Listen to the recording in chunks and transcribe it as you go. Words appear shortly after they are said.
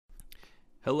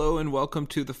Hello and welcome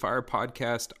to the Fire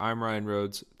Podcast. I'm Ryan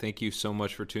Rhodes. Thank you so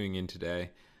much for tuning in today.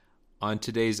 On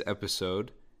today's episode,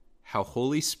 how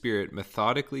Holy Spirit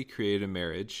methodically created a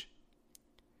marriage,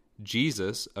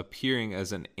 Jesus appearing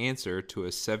as an answer to a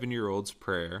 7-year-old's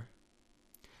prayer,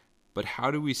 but how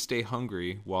do we stay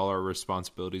hungry while our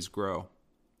responsibilities grow?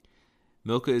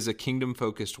 Milca is a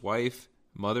kingdom-focused wife,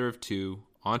 mother of 2,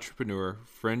 entrepreneur,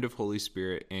 friend of Holy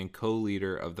Spirit, and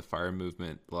co-leader of the Fire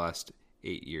movement the last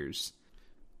 8 years.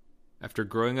 After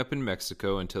growing up in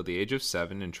Mexico until the age of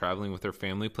 7 and traveling with her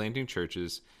family planting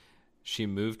churches, she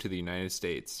moved to the United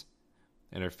States,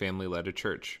 and her family led a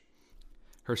church.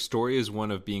 Her story is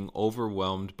one of being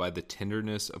overwhelmed by the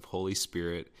tenderness of Holy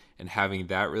Spirit and having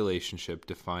that relationship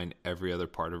define every other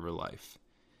part of her life.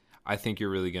 I think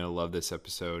you're really going to love this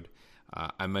episode.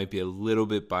 I might be a little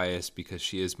bit biased because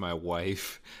she is my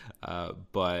wife,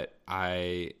 but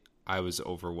I was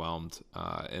overwhelmed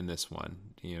in this one.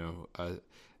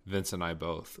 Vince and I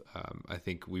both. I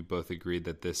think we both agreed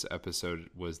that this episode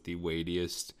was the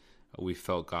weightiest we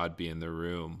felt God be in the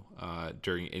room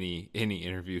during any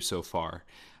interview so far.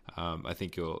 I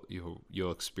think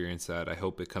you'll experience that. I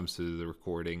hope it comes through the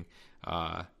recording,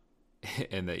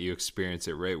 and that you experience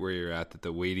it right where you're at. That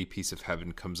the weighty piece of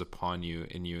heaven comes upon you,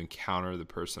 and you encounter the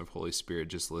person of Holy Spirit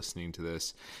just listening to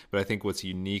this. But I think what's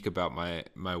unique about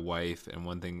my wife, and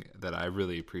one thing that I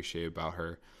really appreciate about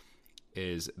her,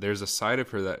 is there's a side of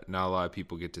her that not a lot of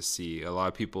people get to see. A lot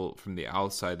of people from the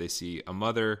outside, they see a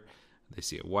mother, they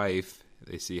see a wife,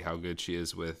 they see how good she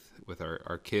is with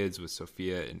our kids, with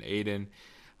Sophia and Aiden,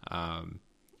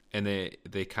 and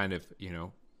they kind of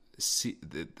see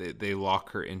they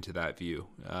lock her into that view,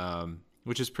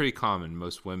 which is pretty common.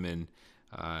 Most women,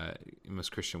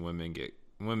 most Christian women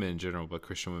women in general, but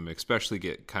Christian women especially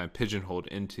get kind of pigeonholed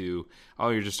into,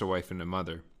 oh, you're just a wife and a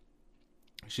mother.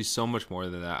 She's so much more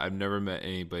than that. I've never met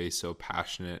anybody so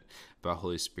passionate about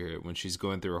Holy Spirit. When she's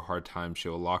going through a hard time,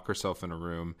 she'll lock herself in a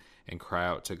room and cry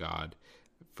out to God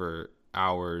for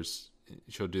hours.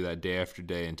 She'll do that day after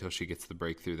day until she gets the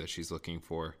breakthrough that she's looking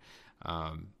for.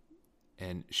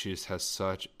 And she just has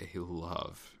such a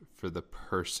love for the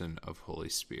person of Holy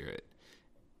Spirit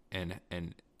and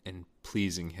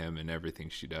pleasing Him in everything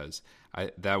she does.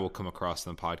 That will come across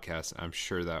in the podcast. I'm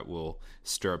sure that will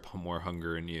stir up more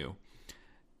hunger in you.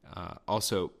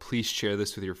 Also, please share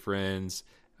this with your friends,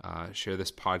 share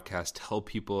this podcast, tell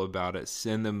people about it,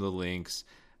 send them the links,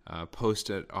 post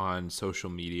it on social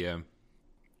media.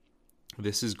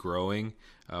 This is growing.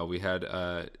 We had,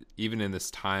 even in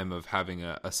this time of having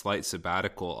a slight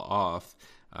sabbatical off,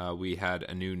 we had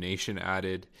a new nation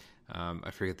added.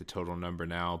 I forget the total number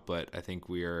now, but I think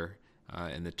we are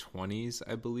in the 20s,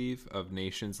 I believe, of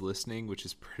nations listening, which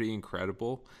is pretty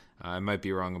incredible. I might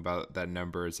be wrong about that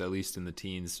number. It's at least in the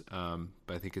teens,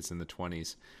 but I think it's in the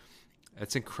 20s.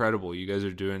 That's incredible. You guys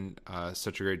are doing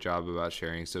such a great job about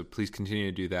sharing. So please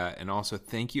continue to do that. And also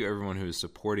thank you everyone who is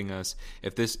supporting us.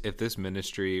 If this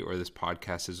ministry or this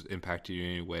podcast has impacted you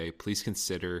in any way, please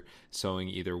consider sowing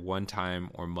either one time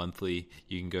or monthly.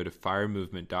 You can go to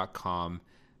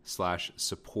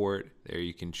firemovement.com/support. There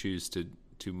you can choose to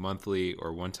monthly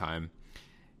or one time.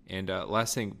 And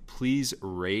last thing, please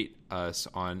rate us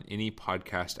on any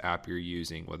podcast app you're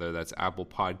using, whether that's Apple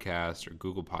Podcasts or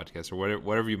Google Podcasts or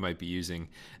whatever you might be using.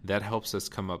 That helps us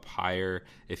come up higher.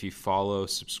 If you follow,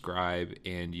 subscribe,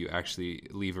 and you actually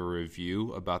leave a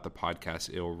review about the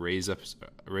podcast, it'll raise us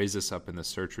up in the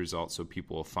search results so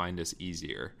people will find us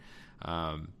easier.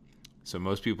 So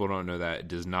most people don't know that. It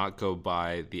does not go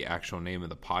by the actual name of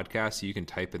the podcast. You can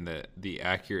type in the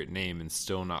accurate name and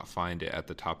still not find it at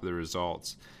the top of the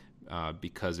results,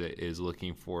 because it is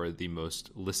looking for the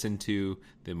most listened to,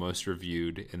 the most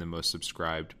reviewed, and the most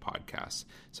subscribed podcasts.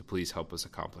 So please help us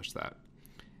accomplish that.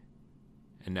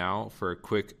 And now for a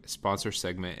quick sponsor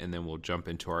segment, and then we'll jump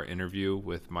into our interview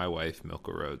with my wife,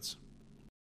 Milca Rhodes.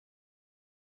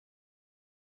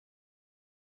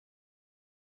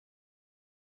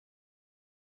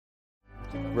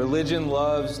 Religion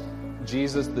loves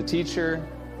Jesus the teacher,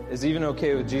 is even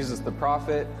okay with Jesus the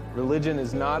prophet. Religion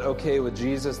is not okay with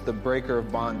Jesus the breaker of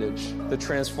bondage, the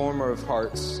transformer of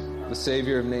hearts, the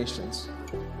savior of nations.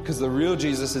 Because the real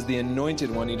Jesus is the anointed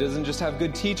one. He doesn't just have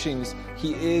good teachings.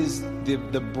 He is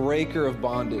the breaker of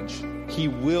bondage. He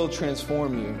will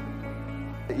transform you.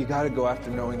 You got to go after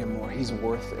knowing Him more. He's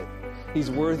worth it. He's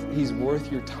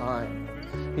worth your time.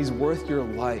 He's worth your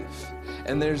life.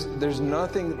 And there's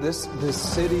nothing, this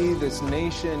city, this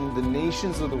nation, the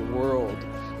nations of the world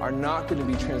are not going to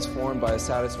be transformed by a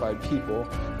satisfied people.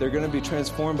 They're going to be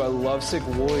transformed by lovesick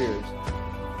warriors.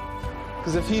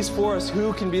 Because if He's for us,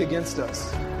 who can be against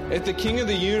us? If the King of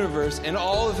the universe and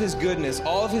all of his goodness,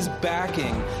 all of his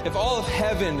backing, if all of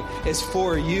heaven is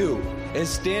for you, is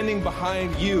standing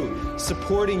behind you,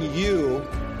 supporting you,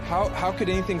 how could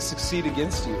anything succeed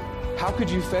against you? How could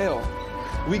you fail?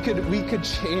 We could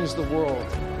change the world.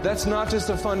 That's not just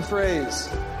a fun phrase.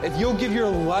 If you'll give your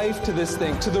life to this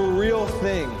thing, to the real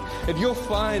thing, if you'll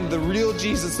find the real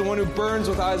Jesus, the one who burns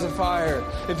with eyes of fire,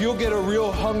 if you'll get a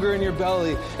real hunger in your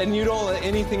belly and you don't let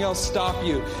anything else stop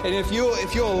you, and if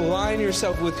you'll align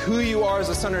yourself with who you are as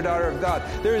a son or daughter of God,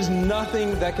 there is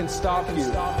nothing that can stop you.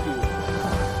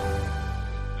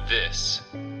 This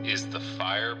is the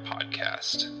Fire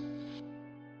Podcast.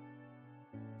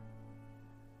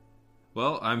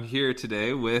 Well, I'm here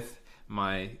today with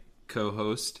my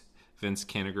co-host, Vince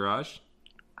Cannagarage.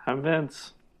 I'm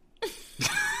Vince.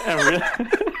 What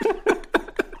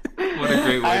a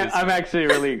great way I'm actually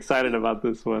really excited about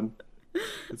this one.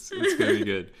 It's going to be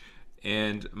good.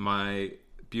 And my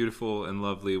beautiful and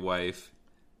lovely wife,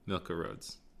 Milca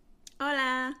Rhodes.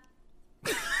 Hola.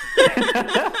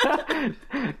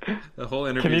 The whole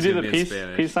interview. Can you do the in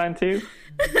Spanish. peace sign too?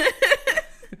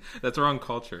 That's wrong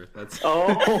culture. That's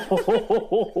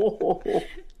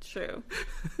True.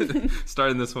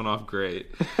 Starting this one off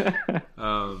great.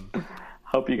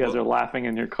 Hope you guys are laughing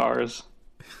in your cars.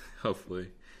 Hopefully.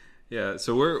 Yeah,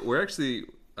 so we're actually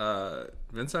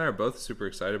Vince and I are both super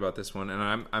excited about this one,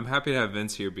 and I'm happy to have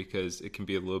Vince here because it can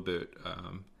be a little bit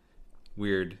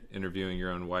weird interviewing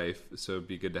your own wife, so it'd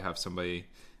be good to have somebody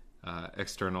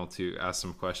external to ask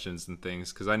some questions and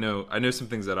things, because I know some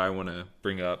things that I want to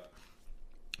bring up.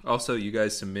 Also, you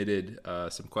guys submitted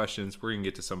some questions. We're going to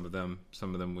get to some of them.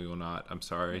 Some of them we will not. I'm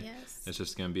sorry. Yes. It's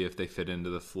just going to be if they fit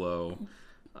into the flow.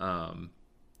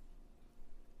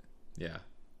 Yeah.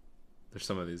 There's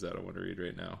some of these that I want to read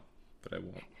right now, but I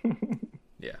won't.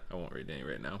 Yeah, I won't read any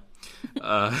right now.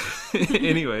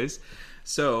 Anyways,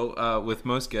 so with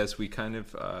most guests, we kind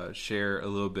of share a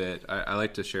little bit. I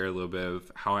like to share a little bit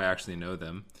of how I actually know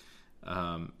them.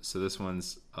 So this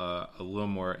one's a little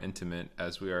more intimate,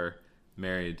 as we are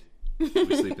married. We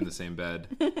sleep in the same bed.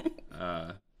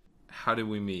 How did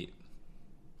we meet?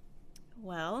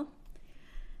 Well,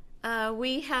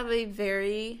 we have a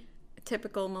very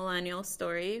typical millennial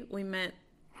story. We met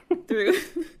through...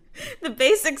 The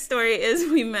basic story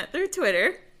is we met through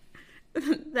Twitter.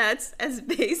 That's as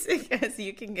basic as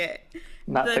you can get.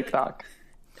 Not TikTok.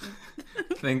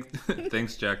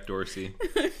 Thanks, Jack Dorsey.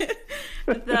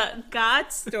 The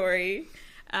God story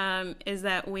is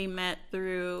that we met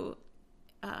through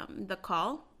the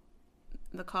call.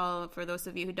 The call, for those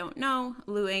of you who don't know,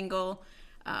 Lou Engle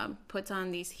puts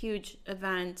on these huge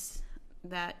events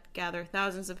that gather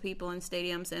thousands of people in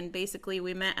stadiums. And basically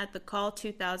we met at the call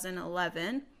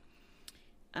 2011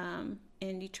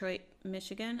 in Detroit,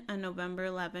 Michigan on November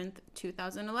 11th,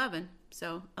 2011.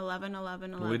 So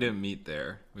 11/11/11. Well, we didn't meet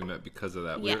there. We met because of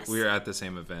that. Yes. We were at the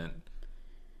same event.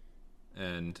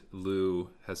 And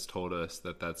Lou has told us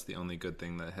that that's the only good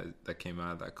thing that came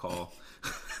out of that call,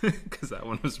 because that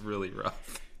one was really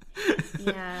rough.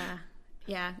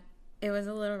 Yeah, it was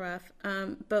a little rough.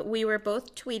 But we were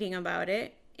both tweeting about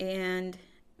it, and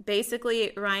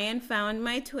basically Ryan found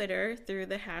my Twitter through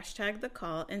the hashtag the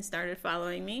call and started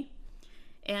following me.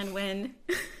 And when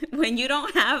you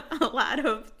don't have a lot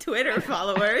of Twitter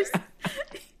followers,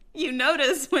 you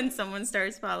notice when someone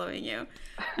starts following you.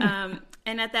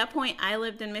 And at that point, I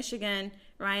lived in Michigan.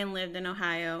 Ryan lived in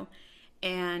Ohio.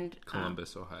 And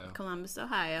Columbus,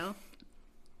 Ohio.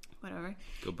 Whatever.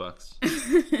 Go Bucks.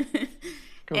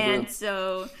 And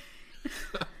so...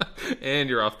 And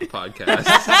you're off the podcast.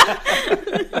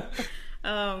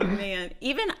 Oh, man.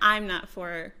 Even I'm not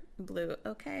for blue,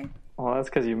 okay? Well, that's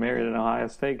because you married an Ohio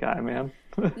State guy, man.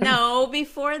 No,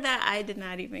 before that, I did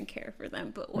not even care for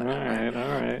them, but whatever.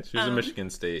 All right. She was a Michigan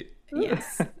State.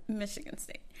 Yes, Michigan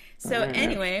State. So All right.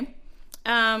 anyway,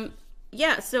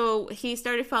 so he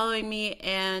started following me,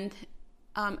 and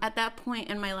at that point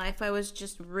in my life, I was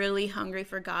just really hungry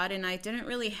for God, and I didn't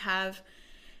really have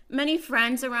many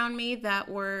friends around me that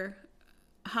were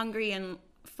hungry and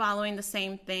following the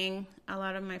same thing. A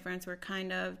lot of my friends were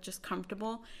kind of just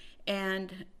comfortable,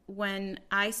 and when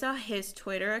I saw his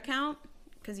Twitter account,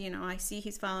 because, I see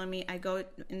he's following me, I go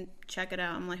and check it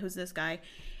out. I'm like, who's this guy?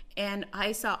 And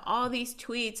I saw all these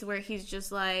tweets where he's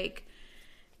just like,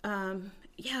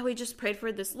 we just prayed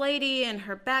for this lady and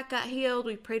her back got healed.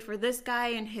 We prayed for this guy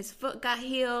and his foot got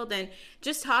healed. And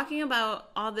just talking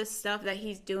about all this stuff that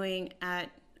he's doing at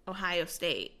Ohio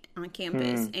State on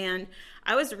campus. And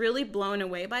I was really blown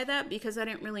away by that because I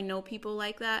didn't really know people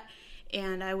like that.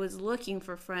 And I was looking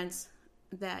for friends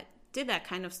that did that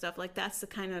kind of stuff. Like, that's the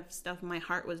kind of stuff my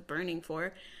heart was burning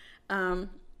for.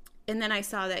 and then I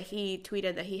saw that he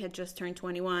tweeted that he had just turned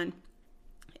 21.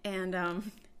 And I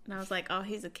was like, oh,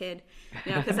 he's a kid.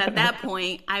 Because at that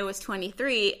point, I was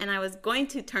 23, and I was going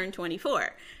to turn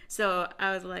 24. So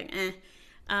I was like,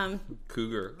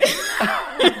 Cougar.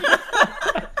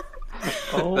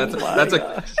 Oh,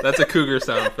 that's a cougar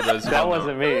sound for those who that don't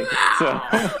wasn't me. So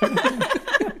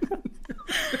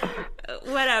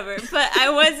whatever. But I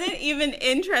wasn't even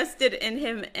interested in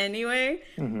him anyway,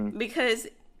 because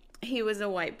he was a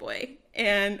white boy,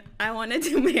 and I wanted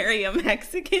to marry a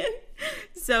Mexican.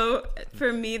 So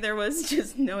for me, there was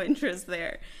just no interest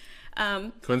there.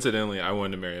 Coincidentally, I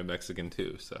wanted to marry a Mexican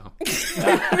too, so.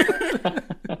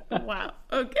 Wow.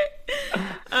 Okay.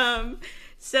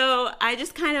 So I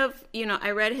just kind of,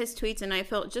 I read his tweets and I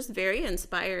felt just very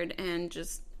inspired and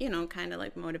just, kind of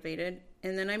like motivated.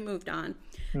 And then I moved on.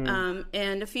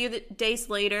 And a few days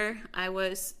later, I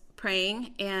was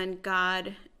praying and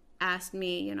God asked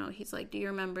me, he's like, do you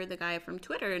remember the guy from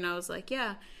Twitter? And I was like,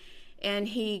 yeah. And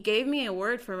he gave me a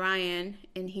word for Ryan,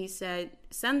 and he said,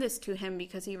 send this to him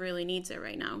because he really needs it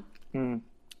right now.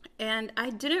 And I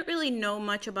didn't really know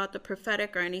much about the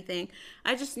prophetic or anything.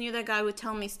 I just knew that God would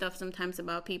tell me stuff sometimes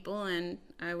about people, and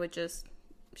I would just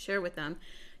share with them.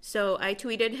 So I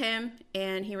tweeted him,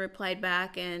 and he replied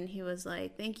back, and he was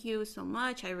like, thank you so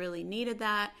much. I really needed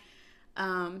that.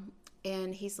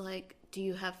 And he's like, do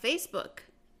you have Facebook?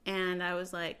 And I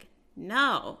was like,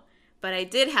 no, but I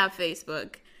did have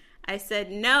Facebook. I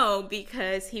said no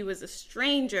because he was a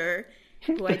stranger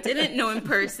who I didn't know in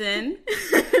person.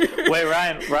 wait,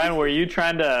 Ryan, were you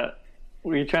trying to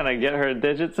get her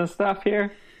digits and stuff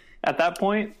here at that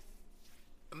point?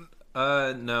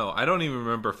 No, I don't even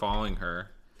remember following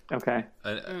her. Okay.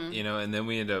 And then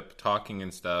we ended up talking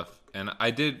and stuff. And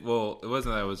I did, well, it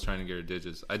wasn't that I was trying to get her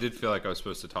digits. I did feel like I was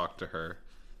supposed to talk to her.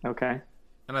 Okay.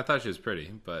 And I thought she was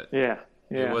pretty, but yeah.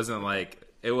 It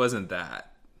wasn't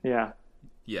that. Yeah.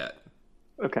 Yet.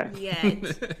 Okay.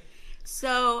 Yet.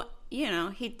 So,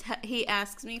 he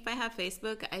asks me if I have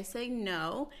Facebook. I say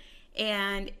no.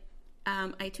 And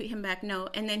I tweet him back no.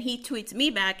 And then he tweets me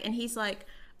back and he's like,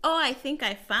 oh, I think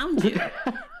I found you.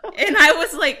 And I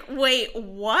was like, wait,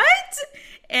 what?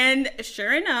 And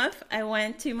sure enough, I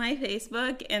went to my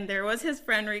Facebook and there was his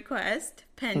friend request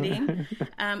pending.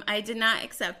 I did not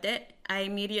accept it. I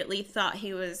immediately thought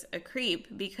he was a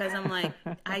creep because I'm like,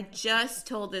 I just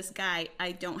told this guy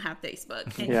I don't have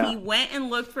Facebook. And he went and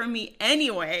looked for me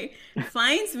anyway,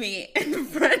 finds me, and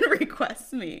friend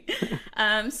requests me.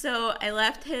 So I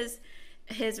left his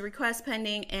request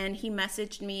pending, and he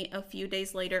messaged me a few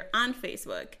days later on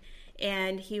Facebook.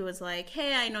 And he was like,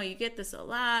 hey, I know you get this a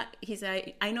lot. He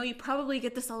said, I know you probably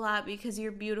get this a lot because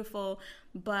you're beautiful,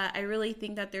 but I really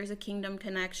think that there's a kingdom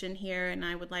connection here, and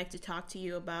I would like to talk to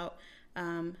you about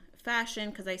fashion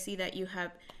because I see that you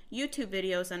have YouTube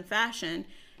videos on fashion.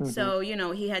 So,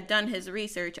 he had done his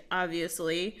research,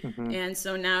 obviously. And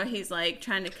so now he's like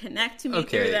trying to connect to me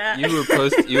through that.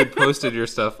 You had posted your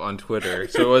stuff on Twitter.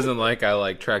 So it wasn't like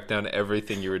I tracked down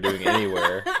everything you were doing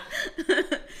anywhere.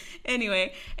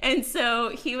 Anyway, and so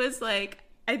he was like,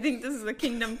 I think this is a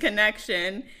kingdom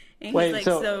connection. And Wait, he's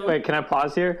like, wait, can I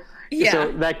pause here? Yeah.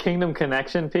 So that kingdom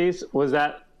connection piece,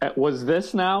 was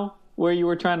this now where you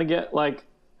were trying to get like,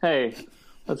 hey,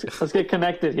 let's get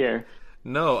connected here?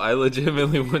 No, I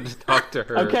legitimately wanted to talk to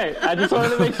her. Okay, I just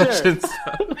wanted to make sure.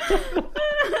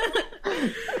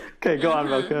 Okay, go on,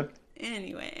 Milca.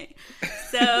 Anyway,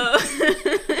 so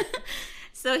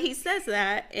so he says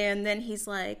that, and then he's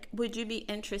like, would you be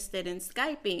interested in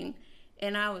Skyping?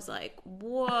 And I was like,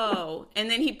 whoa. And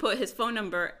then he put his phone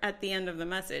number at the end of the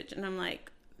message, and I'm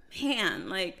like,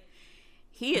 man,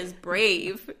 he is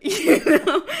brave,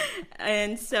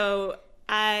 And so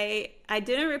I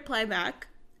didn't reply back.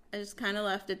 I just kind of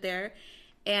left it there.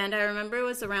 And I remember it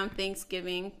was around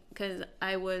Thanksgiving because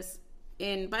I was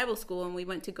in Bible school and we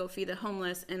went to go feed the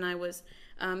homeless, and I was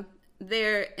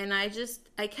there, and I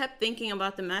kept thinking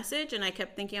about the message, and I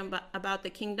kept thinking about the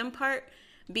kingdom part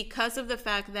because of the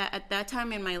fact that at that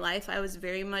time in my life I was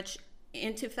very much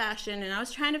into fashion, and I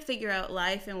was trying to figure out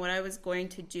life and what I was going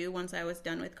to do once I was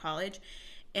done with college.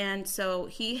 And so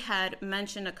he had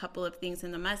mentioned a couple of things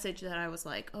in the message that I was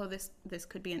like, oh, this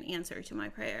could be an answer to my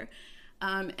prayer.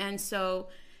 And so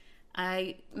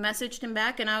I messaged him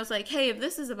back, and I was like, hey, if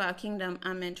this is about kingdom,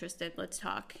 I'm interested. Let's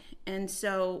talk. And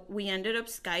so we ended up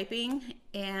Skyping,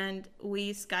 and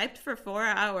we Skyped for 4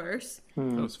 hours.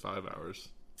 That was 5 hours.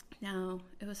 No,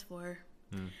 it was 4.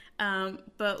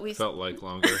 But we felt like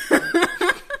longer.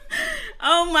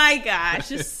 Oh my gosh,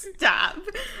 just stop.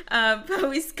 But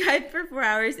we Skyped for 4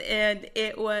 hours, and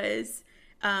it was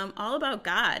All about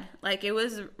God. Like, it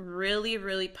was really,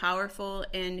 really powerful,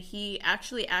 and he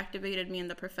actually activated me in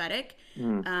the prophetic.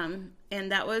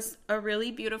 And that was a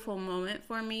really beautiful moment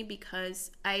for me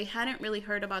because I hadn't really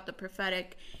heard about the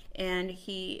prophetic, and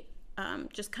he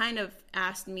just kind of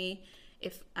asked me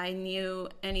if I knew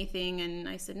anything, and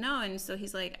I said no. And so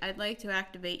he's like, I'd like to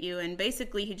activate you. And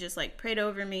basically he just like prayed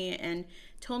over me and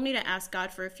told me to ask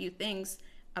God for a few things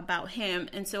about him.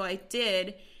 And so I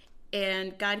did,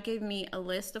 and God gave me a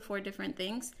list of 4 different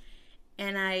things,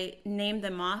 and I named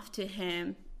them off to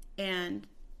him, and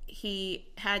he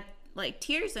had like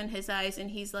tears in his eyes,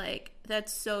 and he's like,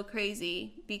 that's so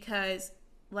crazy, because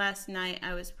last night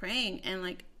I was praying and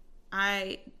like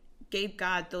I gave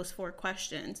God those 4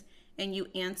 questions and you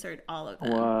answered all of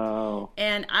them. Wow.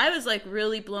 And I was like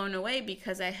really blown away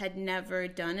because I had never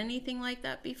done anything like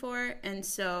that before. And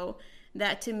so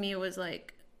that to me was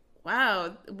like,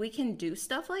 wow, we can do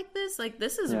stuff like this. Like,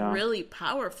 this is really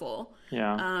powerful.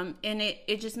 Yeah. And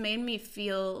it just made me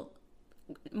feel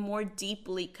more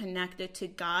deeply connected to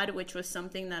God, which was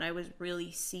something that I was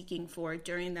really seeking for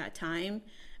during that time,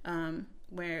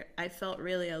 where I felt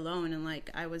really alone and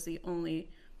like I was the only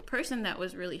person that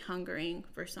was really hungering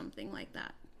for something like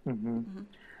that.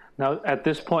 Now, at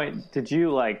this point, did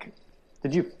you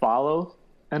follow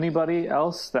anybody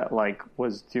else that like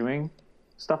was doing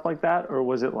stuff like that? Or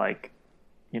was it like,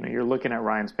 you're looking at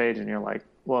Ryan's page and you're like,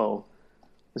 whoa,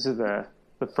 this is the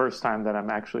first time that I'm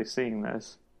actually seeing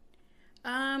this?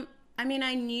 I mean,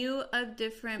 I knew of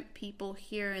different people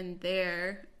here and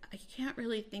there. I can't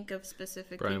really think of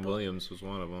specific Brian people. Williams was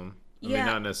one of them. I mean,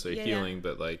 not necessarily healing,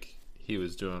 but like he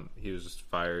was just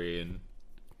fiery. And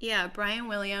yeah, Brian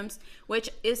Williams, which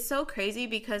is so crazy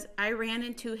because I ran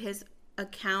into his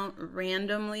account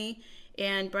randomly,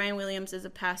 and Brian Williams is a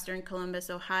pastor in Columbus,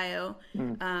 Ohio,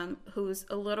 who's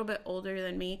a little bit older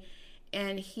than me,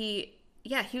 and he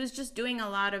was just doing a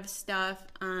lot of stuff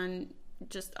on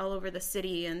just all over the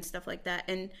city and stuff like that.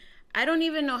 And I don't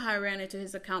even know how I ran into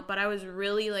his account, but I was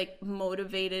really like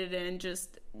motivated and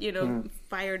just,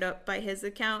 fired up by his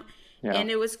account. Yeah.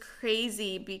 And it was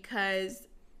crazy because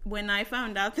when I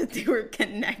found out that they were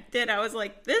connected, I was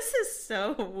like, this is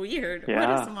so weird. Yeah,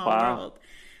 what a small world.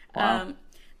 Wow.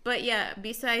 But yeah,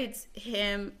 besides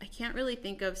him, I can't really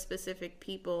think of specific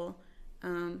people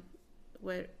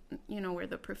where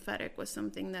the prophetic was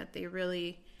something that they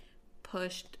really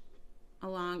pushed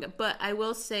along. But I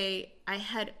will say I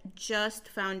had just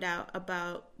found out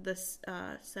about the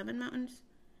 7 mountains.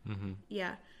 Mm-hmm.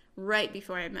 Yeah, right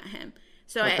before I met him.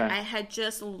 So okay. I had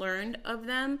just learned of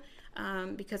them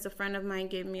because a friend of mine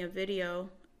gave me a video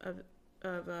of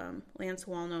Lance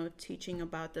Wallno teaching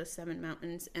about the 7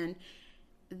 mountains, and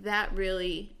that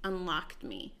really unlocked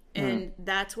me. And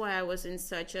that's why I was in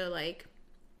such a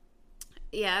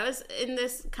I was in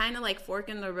this kind of like fork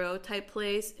in the road type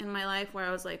place in my life where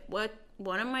I was like, what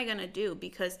am I going to do?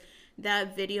 Because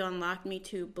that video unlocked me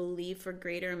to believe for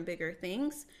greater and bigger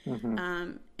things,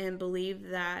 and believe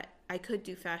that I could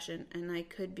do fashion and I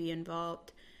could be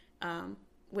involved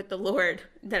with the Lord,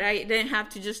 that I didn't have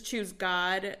to just choose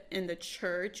God in the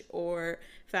church or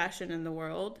fashion in the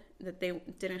world, that they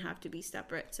didn't have to be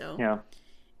separate. So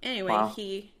anyway, wow.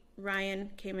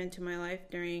 Ryan came into my life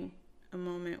during a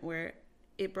moment where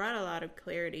it brought a lot of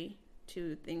clarity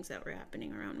to things that were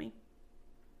happening around me.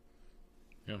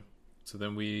 Yeah. So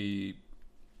then we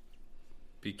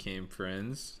became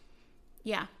friends.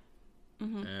 Yeah.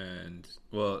 Mm-hmm. And,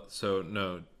 so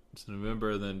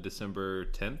November, then December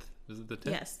 10th? Was it the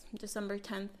 10th? Yes, December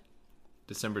 10th.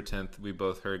 December 10th, we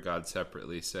both heard God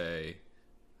separately say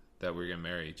that we're going to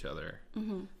marry each other.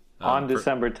 Mm-hmm. On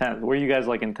December 10th. Were you guys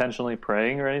intentionally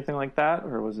praying or anything like that?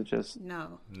 Or was it just...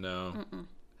 No. Mm-mm.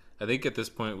 I think at this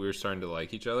point we were starting to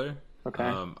like each other.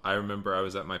 Okay. I remember I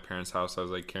was at my parents' house. I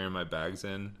was carrying my bags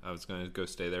in. I was going to go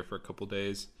stay there for a couple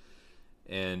days.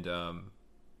 And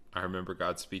I remember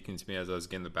God speaking to me as I was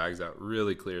getting the bags out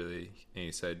really clearly. And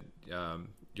he said,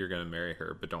 you're going to marry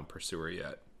her, but don't pursue her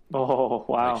yet. Oh,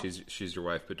 wow. She's your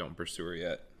wife, but don't pursue her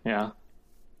yet. Yeah.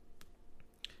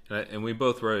 And we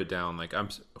both wrote it down. I'm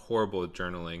horrible at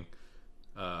journaling.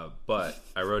 But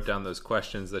I wrote down those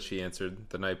questions that she answered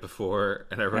the night before,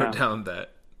 and I wrote down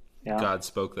that God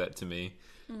spoke that to me.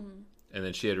 Mm-hmm. And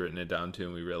then she had written it down too,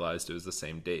 and we realized it was the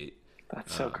same date.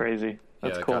 That's so crazy.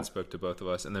 That's cool. God spoke to both of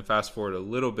us. And then fast forward a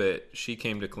little bit, she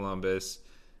came to Columbus.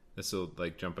 This will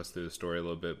jump us through the story a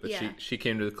little bit, but she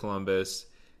came to Columbus,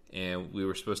 and we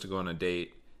were supposed to go on a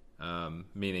date,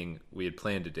 meaning we had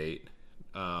planned a date.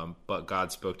 But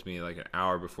God spoke to me an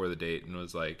hour before the date and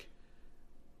was like,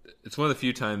 it's one of the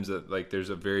few times that there's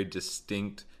a very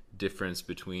distinct difference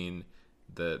between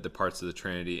the parts of the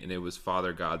Trinity, and it was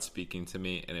Father God speaking to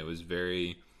me, and it was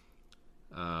very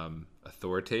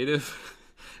authoritative.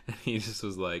 And he just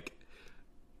was like,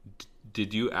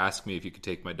 did you ask me if you could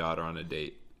take my daughter on a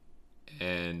date?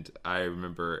 And I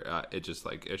remember it just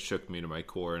like, it shook me to my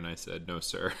core, and I said, no,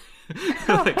 sir.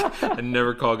 Like, I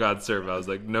never call God sir, but I was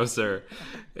like, no, sir.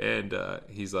 And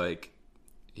he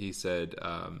said,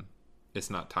 it's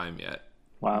not time yet.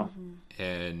 Wow.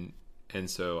 And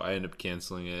so I ended up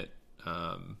canceling it,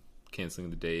 canceling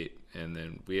the date. And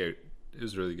then it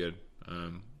was really good.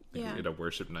 We had a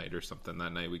worship night or something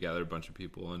that night. We gathered a bunch of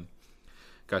people and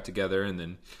got together, and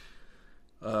then,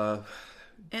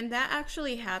 and that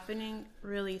actually happening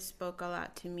really spoke a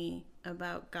lot to me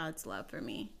about God's love for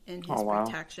me and his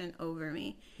protection over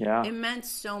me. Yeah. It meant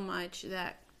so much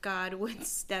that God would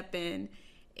step in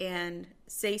and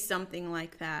say something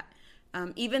like that.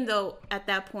 Even though at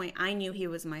that point I knew he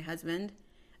was my husband,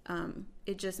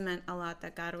 it just meant a lot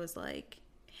that God was like,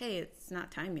 hey, it's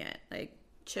not time yet. Like,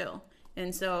 chill.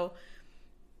 And so,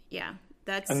 yeah,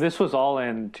 that's... And this was all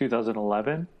in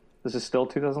 2011? This is still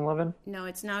 2011? No,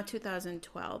 it's now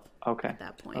 2012. Okay. At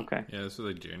that point. Okay. yeah, this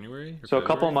was like January. So a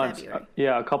couple months. February.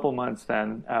 A couple months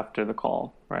then after the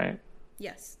call, right?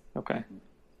 Yes. Okay.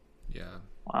 Yeah.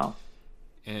 Wow.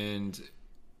 And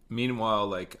meanwhile,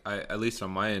 like, at least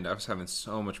on my end, I was having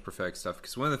so much prophetic stuff,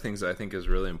 because one of the things that I think is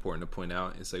really important to point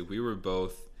out is, like, we were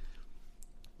both,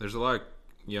 there's a lot of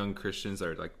young Christians that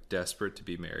are like desperate to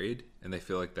be married, and they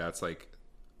feel like that's like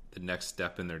the next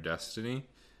step in their destiny.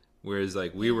 Whereas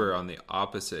like we were on the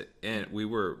opposite end. We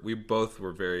both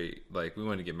were very like, we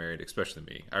wanted to get married, especially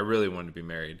me. I really wanted to be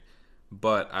married,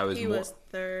 but I was was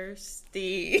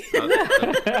thirsty.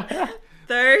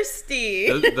 Thirsty.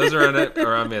 Those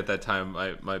around me at that time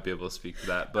might be able to speak to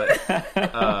that.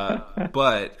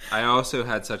 But I also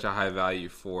had such a high value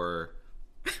for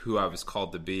who I was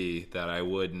called to be that I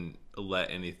wouldn't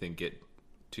let anything get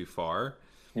too far.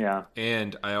 Yeah.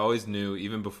 And I always knew,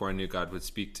 even before I knew God would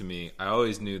speak to me, I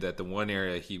always knew that the one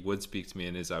area he would speak to me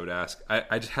in is I would ask,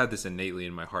 I just had this innately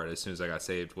in my heart as soon as I got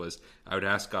saved, was I would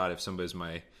ask God if somebody's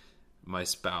my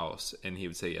spouse, and he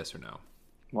would say yes or no.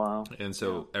 Wow. And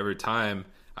so every time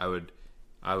I would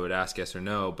ask yes or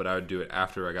no, but I would do it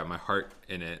after I got my heart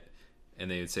in it, and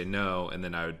they would say no, and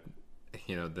then I would,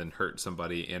 then hurt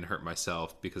somebody and hurt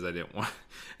myself because I didn't want.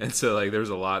 And so like there was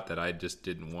a lot that I just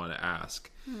didn't want to ask.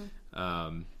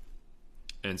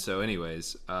 And so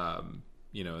anyways,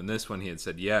 in this one he had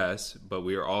said yes, but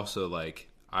we were also like,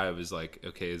 I was like,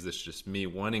 okay, is this just me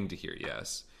wanting to hear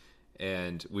yes?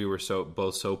 And we were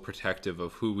both so protective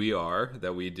of who we are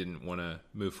that we didn't want to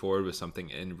move forward with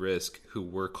something and risk who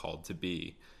we're called to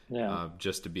be,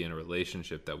 just to be in a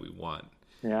relationship that we want.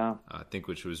 Yeah. I think,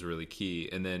 which was really key.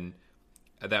 And then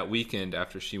that weekend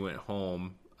after she went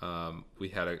home, I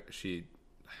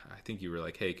think you were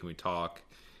like, hey, can we talk?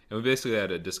 And we basically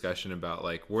had a discussion about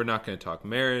like, we're not going to talk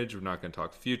marriage. We're not going to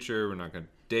talk future. We're not going to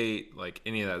date, like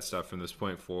any of that stuff from this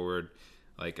point forward,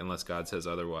 like unless God says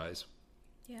otherwise.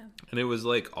 Yeah. And it was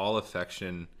like all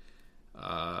affection,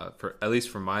 for at least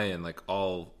from my end, like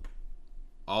all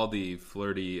the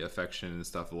flirty affection and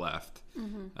stuff left.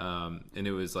 Mm-hmm. And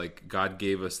it was like God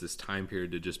gave us this time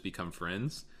period to just become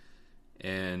friends.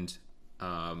 And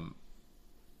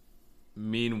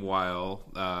meanwhile,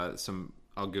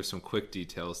 I'll give some quick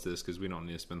details to this because we don't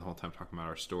need to spend the whole time talking about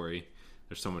our story.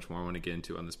 There's so much more I want to get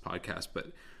into on this podcast,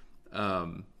 but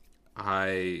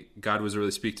God was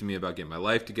really speaking to me about getting my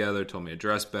life together, told me to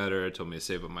dress better, told me to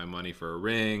save up my money for a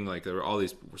ring. Like there were all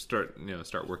these start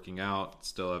working out.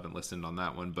 Still haven't listened on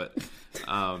that one, but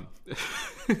I'm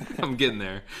getting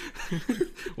there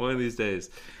one of these days.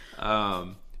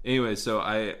 Anyway, so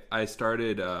I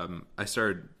started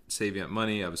saving up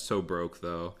money. I was so broke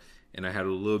though. And I had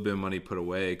a little bit of money put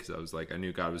away because I was like, I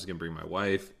knew God was going to bring my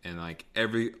wife, and like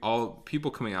all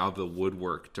people coming out of the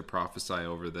woodwork to prophesy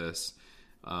over this,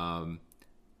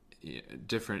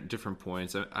 different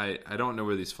points. I don't know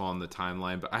where these fall in the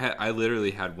timeline, but I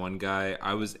literally had one guy.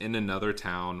 I was in another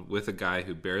town with a guy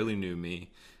who barely knew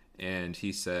me, and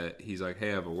he's like,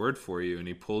 hey, I have a word for you. And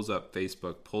he pulls up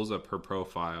Facebook, pulls up her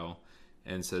profile,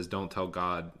 and says, don't tell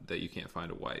God that you can't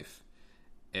find a wife.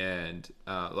 And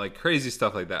like crazy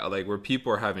stuff like that, like where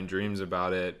people are having dreams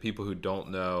about it, people who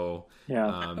don't know.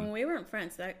 Yeah. We weren't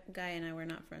friends. That guy and I were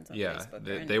not friends on Facebook.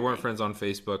 Yeah, they weren't friends on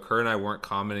Facebook. Her and I weren't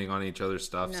commenting on each other's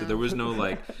stuff, so there was no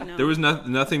like, No. there was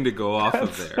nothing to go off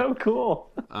of there. So cool.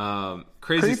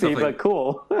 Crazy Creepy, stuff, like, but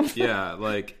cool. yeah,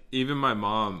 like even my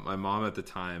mom at the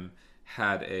time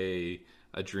had a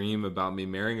dream about me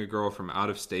marrying a girl from out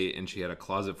of state, and she had a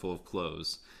closet full of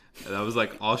clothes. And that was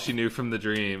like all she knew from the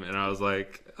dream. And I was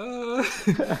like,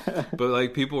 but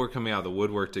like people were coming out of the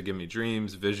woodwork to give me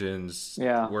dreams, visions,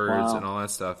 words, and all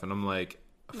that stuff. And I'm like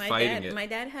fighting it. My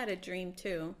dad had a dream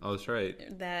too. Oh, that's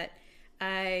right. That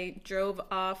I drove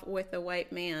off with a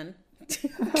white man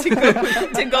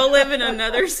to go live in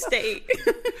another state.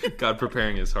 God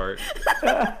preparing his heart.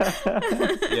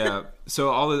 Yeah. So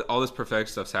all this prophetic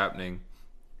stuff's happening.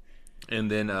 And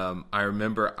then I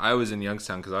remember I was in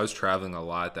Youngstown because I was traveling a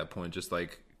lot at that point, just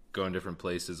like going different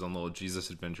places on little Jesus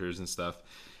adventures and stuff.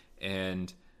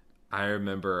 And I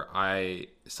remember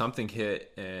something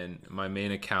hit and my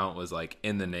main account was like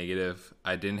in the negative.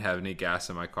 I didn't have any gas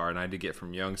in my car and I had to get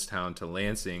from Youngstown to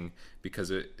Lansing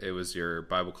because it was your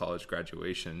Bible college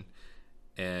graduation.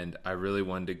 And I really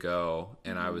wanted to go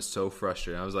and I was so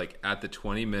frustrated. I was like at the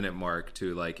 20-minute mark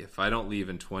to like, if I don't leave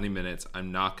in 20 minutes,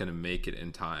 I'm not going to make it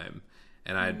in time.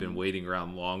 And I had been waiting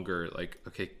around longer, like,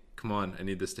 okay, come on, I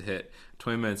need this to hit.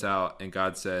 20 minutes out, and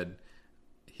God said,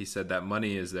 he said, that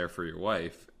money is there for your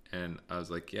wife. And I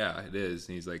was like, yeah, it is.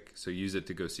 And he's like, so use it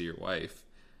to go see your wife.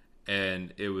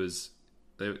 And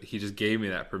he just gave me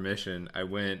that permission. I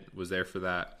went, was there for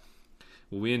that.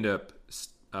 Well, we ended up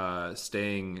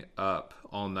staying up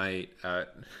all night at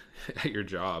your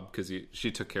job because she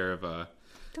took care of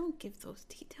Don't give those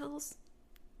details.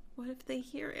 What if they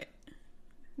hear it?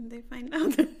 They find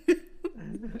out.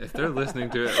 If they're listening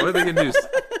to it, what are they gonna do?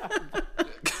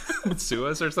 Sue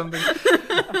us or something?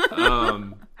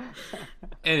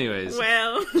 Anyways,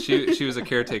 well, she was a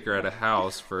caretaker at a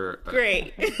house for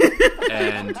great,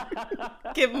 and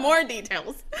give more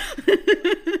details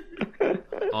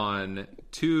on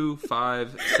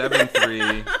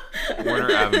 2573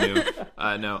 Warner Avenue.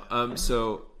 No.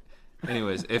 So,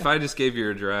 anyways, if I just gave your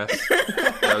address,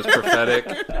 that was prophetic.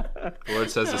 The Lord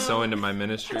says to sow into my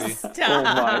ministry.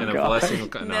 Stop. And a blessing will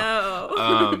come.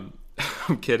 No.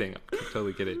 I'm kidding. I'm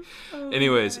totally kidding.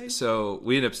 Anyways, so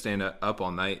we ended up staying up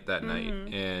all night that night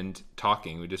and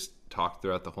talking. We just talked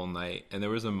throughout the whole night. And there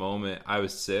was a moment I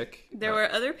was sick. There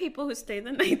were other people who stayed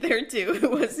the night there too.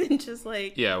 It wasn't just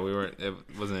like... Yeah, it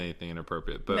wasn't anything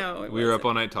inappropriate. But no, we were up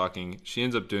all night talking. She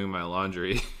ends up doing my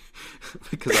laundry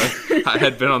because I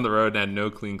had been on the road and had no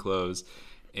clean clothes.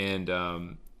 And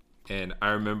I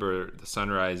remember the sun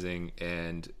rising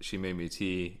and she made me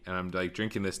tea and I'm like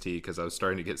drinking this tea because I was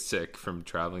starting to get sick from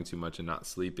traveling too much and not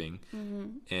sleeping.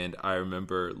 And I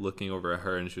remember looking over at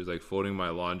her and she was like folding my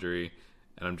laundry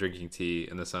and I'm drinking tea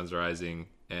and the sun's rising.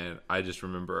 And I just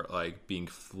remember like being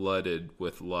flooded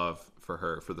with love for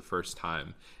her for the first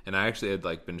time. And I actually had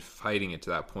like been fighting it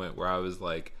to that point where I was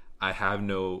like, I have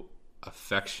no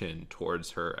affection towards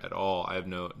her at all. I have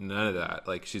none of that.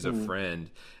 Like she's a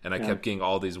friend, and I kept getting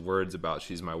all these words about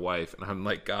she's my wife, and I'm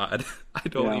like, God, I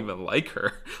don't even like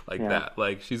her like that.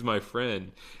 Like she's my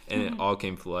friend, and it all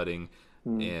came flooding,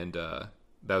 and that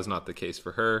was not the case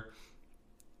for her.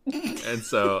 And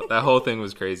so that whole thing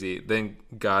was crazy. Then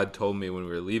God told me when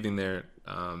we were leaving there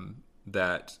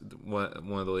that one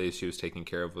of the ladies she was taking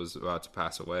care of was about to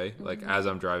pass away. Like as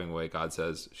I'm driving away, God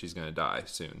says she's going to die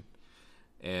soon.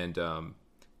 And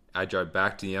I drive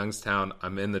back to Youngstown.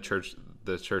 I'm in the church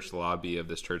lobby of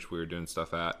this church we were doing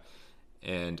stuff at.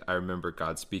 And I remember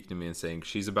God speaking to me and saying,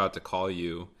 she's about to call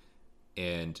you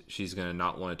and she's going to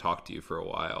not want to talk to you for a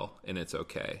while. And it's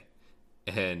okay.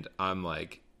 And I'm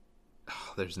like,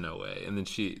 oh, there's no way. And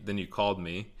then you called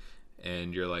me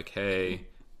and you're like, hey,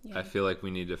 I feel like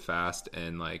we need to fast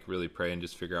and like really pray and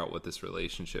just figure out what this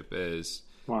relationship is.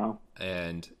 Wow.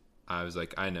 And I was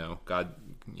like, I know God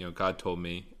told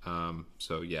me.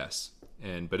 So yes.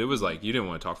 But it was like, you didn't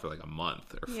want to talk for like a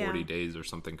month or 40 days or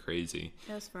something crazy.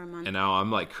 It was for a month. And now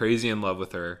I'm like crazy in love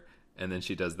with her. And then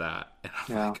she does that. And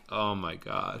I'm like, oh my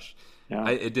gosh. Yeah.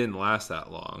 It didn't last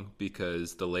that long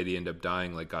because the lady ended up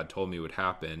dying like God told me would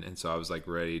happen. And so I was like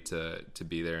ready to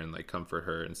be there and like comfort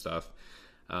her and stuff.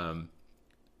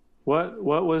 What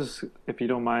was, if you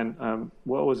don't mind,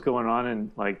 what was going on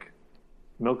in like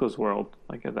Milca's world,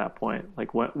 like at that point?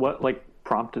 Like what like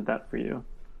prompted that for you?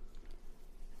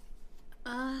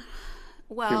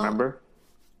 Well, do you remember?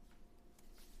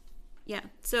 Yeah.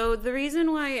 So the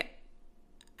reason why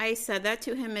I said that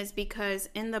to him is because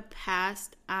in the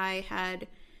past I had,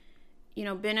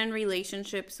 been in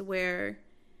relationships where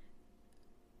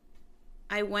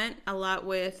I went a lot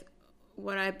with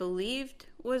what I believed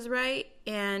was right,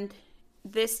 and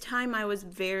this time I was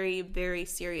very, very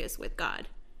serious with God.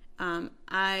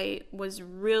 I was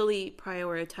really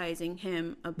prioritizing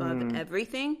him above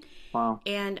everything. Wow.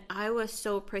 And I was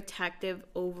so protective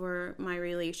over my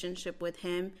relationship with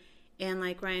him. And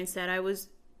like Ryan said,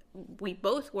 we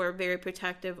both were very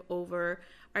protective over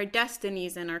our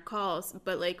destinies and our calls.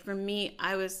 But like for me,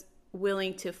 I was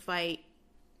willing to fight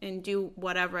and do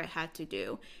whatever I had to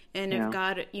do. And if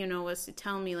God, was to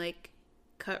tell me like,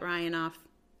 cut Ryan off,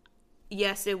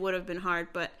 yes, it would have been hard,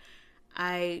 but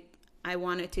I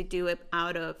wanted to do it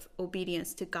out of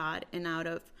obedience to God and out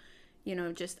of,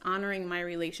 just honoring my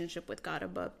relationship with God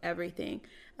above everything.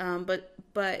 But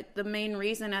the main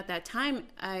reason at that time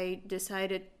I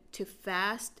decided to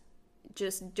fast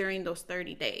just during those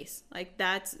 30 days. Like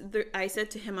I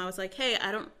said to him, I was like, hey,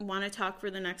 I don't want to talk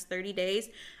for the next 30 days.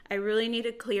 I really need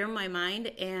to clear my mind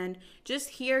and just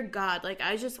hear God. Like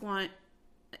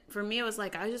for me, it was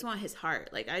like, I just want his heart.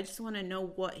 Like, I just want to know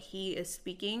what he is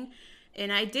speaking.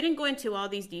 And I didn't go into all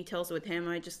these details with him.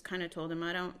 I just kind of told him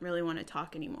I don't really want to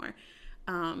talk anymore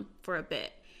for a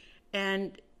bit.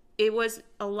 And it was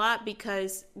a lot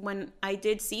because when I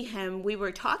did see him, we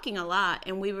were talking a lot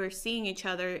and we were seeing each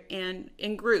other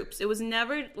in groups. It was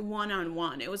never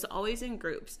one-on-one. It was always in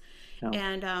groups. Yeah.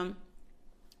 And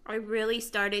I really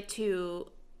started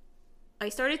to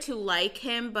like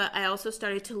him, but I also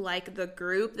started to like the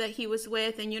group that he was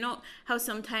with. And you know how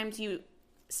sometimes you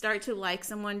start to like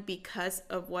someone because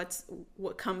of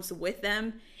what comes with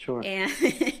them. Sure. And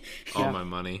all my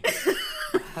money.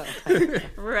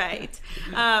 Right.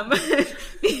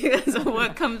 Because of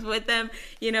what comes with them,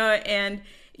 and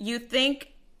you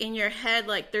think in your head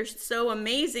like they're so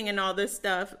amazing and all this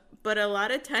stuff, but a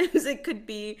lot of times it could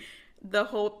be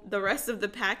the rest of the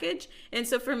package. And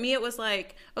so for me it was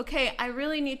like, okay, I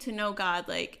really need to know God.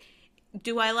 Like,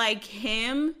 do I like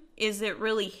him? Is it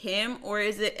really him, or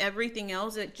is it everything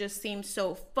else? It just seems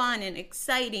so fun and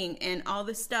exciting and all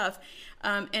this stuff.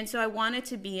 And so I wanted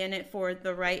to be in it for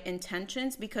the right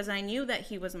intentions because I knew that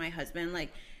he was my husband.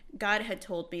 Like, God had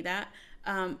told me that.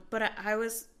 But I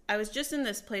was just in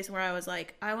this place where I was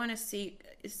like, I want to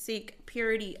seek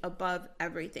purity above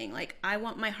everything. Like, I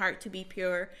want my heart to be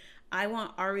pure. I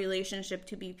want our relationship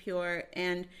to be pure.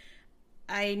 And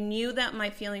I knew that my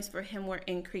feelings for him were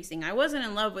increasing. I wasn't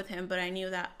in love with him, but I knew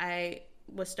that I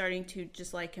was starting to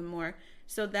just like him more.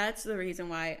 So that's the reason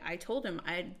why I told him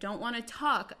I don't want to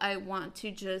talk. I want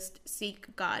to just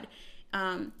seek God.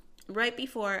 Right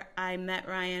before I met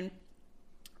Ryan,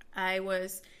 I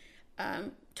was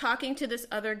talking to this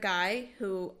other guy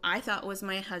who I thought was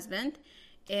my husband.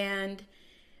 And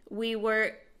we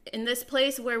were in this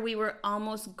place where we were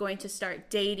almost going to start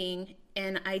dating.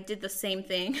 And I did the same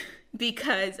thing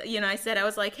because, I said, I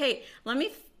was like, hey, let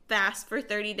me fast for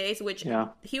 30 days, which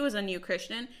he was a new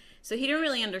Christian. So he didn't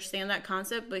really understand that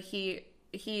concept, but he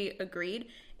agreed.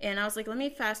 And I was like, let me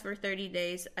fast for 30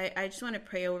 days. I just want to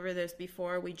pray over this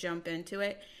before we jump into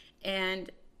it.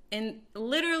 And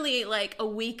literally like a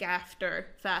week after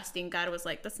fasting, God was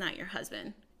like, that's not your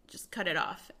husband. Just cut it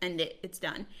off. End it. It's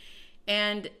done.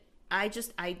 And I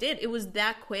did. It was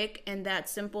that quick and that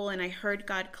simple, and I heard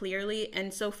God clearly.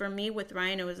 And so for me with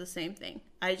Ryan, it was the same thing.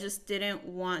 I just didn't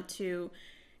want to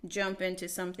jump into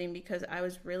something because I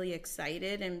was really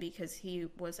excited and because he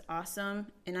was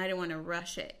awesome, and I didn't want to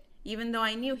rush it. Even though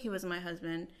I knew he was my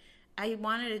husband, I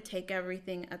wanted to take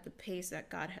everything at the pace that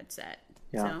God had set.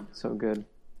 Yeah, so good.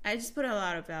 I just put a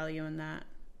lot of value in that.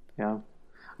 Yeah.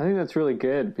 I think that's really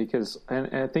good because,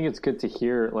 and I think it's good to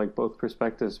hear like both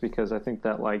perspectives, because I think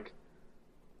that like,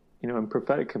 in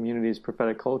prophetic communities,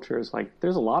 prophetic cultures, like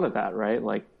there's a lot of that, right?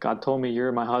 Like, God told me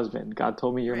you're my husband. God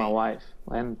told me you're my wife.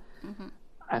 And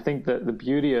I think that the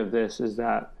beauty of this is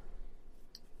that,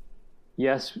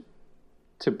 yes,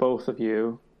 to both of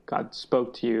you, God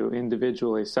spoke to you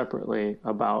individually, separately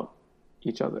about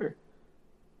each other.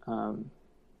 And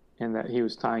that he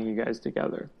was tying you guys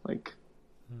together, like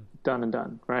done and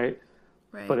done, right?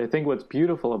 But I think what's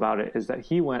beautiful about it is that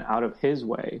he went out of his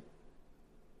way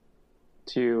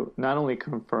to not only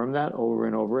confirm that over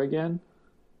and over again,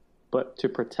 but to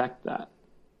protect that.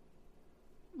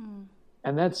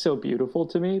 And that's so beautiful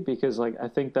to me because like, I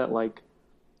think that like,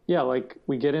 like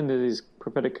we get into these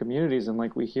prophetic communities and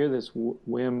like we hear this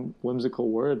whimsical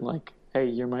word like, hey,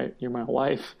 you're my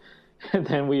wife. And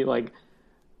then we like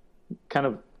kind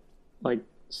of like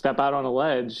step out on a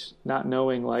ledge, not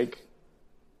knowing like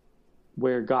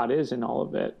where God is in all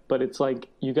of it. But it's like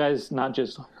you guys not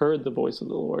just heard the voice of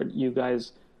the Lord, you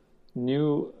guys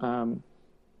knew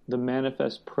the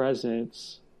manifest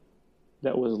presence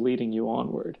that was leading you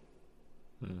onward.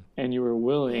 And you were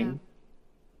willing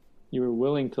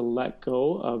to let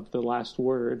go of the last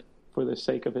word for the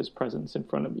sake of his presence in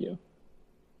front of you.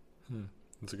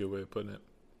 That's a good way of putting it.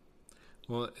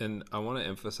 Well, and I want to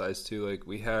emphasize too, like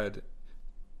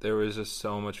there was just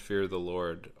so much fear of the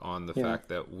Lord on the fact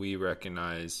that we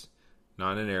recognize,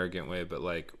 not in an arrogant way, but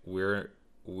like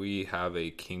we have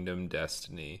a kingdom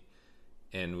destiny,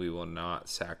 and we will not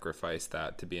sacrifice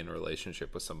that to be in a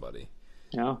relationship with somebody.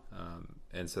 Yeah.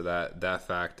 And so that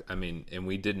fact, I mean, and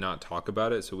we did not talk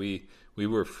about it. So we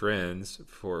were friends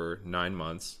for 9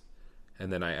 months,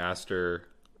 and then I asked her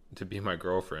to be my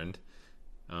girlfriend.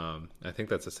 I think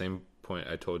that's the same point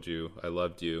I told you I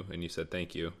loved you, and you said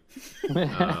thank you.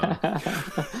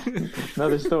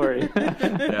 Another story.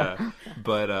 Yeah,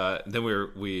 but then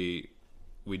we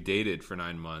dated for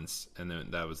 9 months, and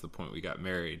then that was the point we got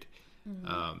married.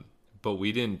 But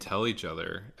we didn't tell each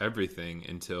other everything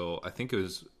until I think it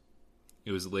was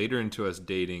later into us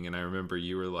dating. And I remember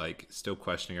you were like still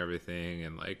questioning everything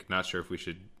and like not sure if we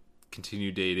should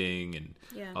continue dating and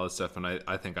all this stuff. And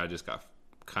I think I just got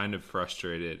kind of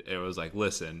frustrated. It was like,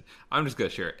 listen, I'm just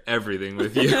gonna share everything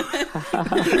with you.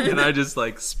 And I just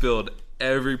like spilled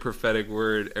every prophetic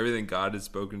word, everything God had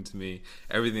spoken to me,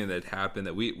 everything that had happened,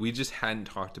 that we just hadn't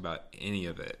talked about any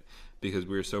of it because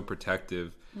we were so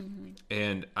protective.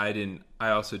 And I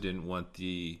also didn't want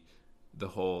the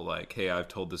whole like, hey, I've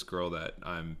told this girl that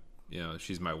I'm,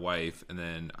 she's my wife, and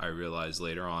then I realized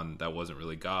later on that wasn't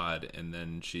really God, and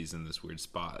then she's in this weird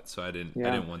spot. So I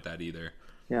didn't want that either.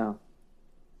 Yeah.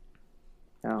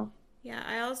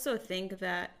 I also think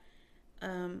that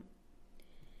I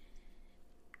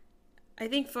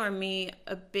think for me,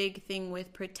 a big thing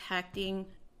with protecting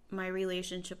my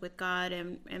relationship with God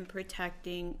and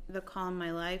protecting the call in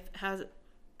my life has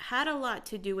had a lot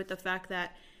to do with the fact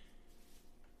that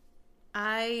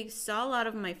I saw a lot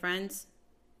of my friends,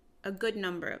 a good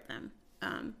number of them,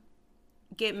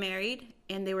 get married,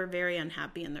 and they were very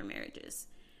unhappy in their marriages.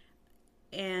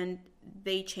 And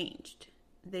they changed.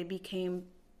 They became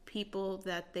people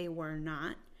that they were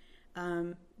not.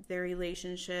 Their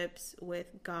relationships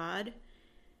with God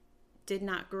did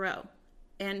not grow.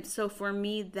 And so for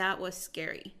me, that was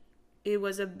scary. It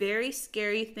was a very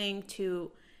scary thing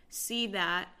to see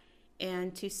that,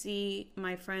 and to see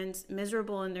my friends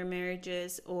miserable in their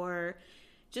marriages or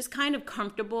just kind of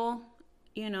comfortable,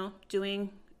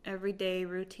 doing everyday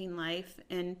routine life.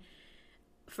 And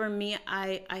for me,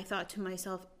 I thought to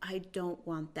myself, I don't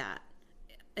want that.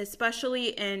 Especially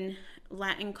in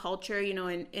Latin culture,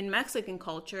 in Mexican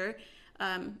culture,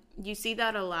 you see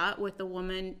that a lot with the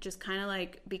woman just kind of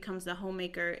like becomes the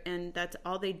homemaker, and that's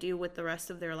all they do with the rest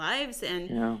of their lives.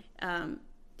 And,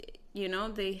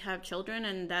 they have children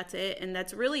and that's it. And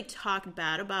that's really talked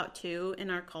bad about too in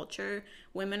our culture.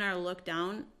 Women are looked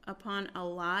down upon a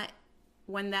lot.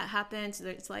 When that happens,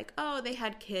 it's like, oh, they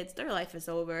had kids, their life is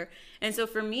over. And so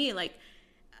for me, like,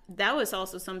 that was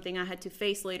also something I had to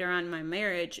face later on in my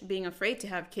marriage, being afraid to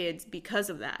have kids because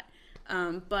of that.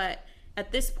 But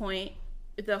at this point,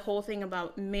 the whole thing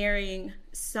about marrying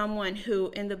someone who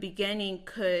in the beginning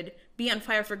could be on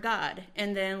fire for God,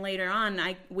 and then later on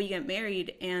we get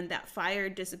married and that fire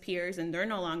disappears and they're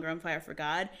no longer on fire for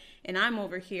God, and I'm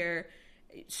over here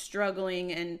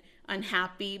struggling and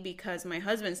unhappy because my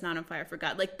husband's not on fire for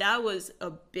God. Like, that was a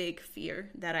big fear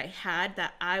that I had,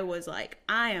 that I was like,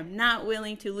 I am not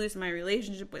willing to lose my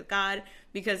relationship with God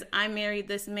because I married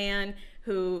this man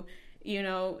who,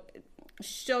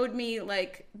 showed me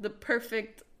like the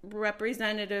perfect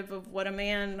representative of what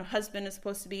a husband is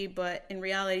supposed to be, but in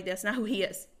reality, that's not who he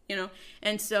is,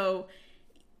 And so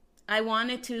I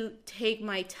wanted to take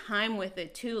my time with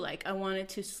it too. Like, I wanted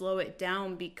to slow it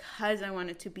down because I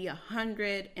wanted to be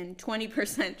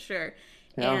 120% sure.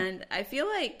 Yeah. And I feel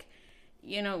like,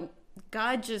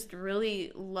 God just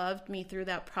really loved me through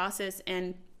that process.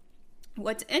 And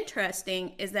what's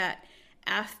interesting is that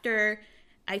after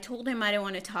I told him I didn't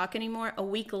want to talk anymore, a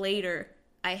week later,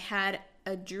 I had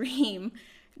a dream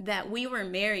that we were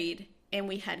married and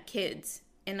we had kids,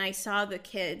 and I saw the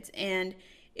kids, and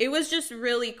it was just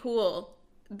really cool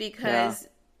because,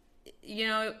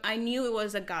 I knew it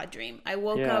was a God dream. I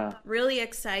woke up really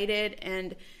excited,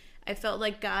 and I felt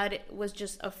like God was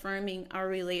just affirming our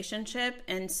relationship.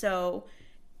 And so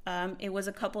it was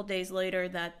a couple days later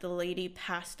that the lady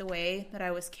passed away that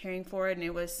I was caring for, and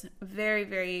it was very,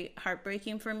 very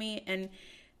heartbreaking for me. And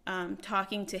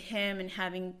talking to him and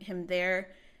having him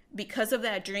there, because of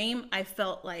that dream, I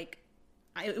felt like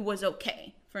it was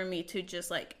okay for me to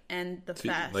just like end the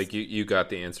fast. Like you got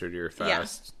the answer to your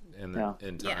fast in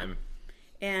time. Yeah.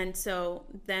 And so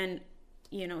then,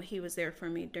 he was there for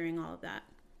me during all of that.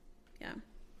 Yeah.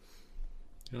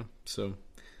 Yeah. So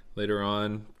later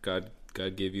on, God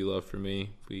gave you love for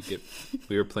me. We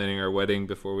were planning our wedding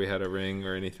before we had a ring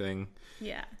or anything.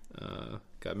 Yeah.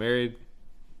 Got married.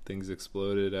 Things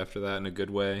exploded after that in a good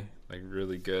way, like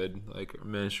really good. Like,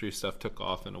 ministry stuff took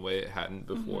off in a way it hadn't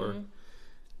before. Mm-hmm.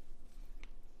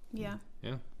 Yeah.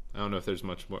 Yeah. I don't know if there's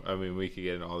much more. I mean, we could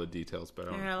get into all the details, but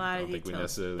I don't think we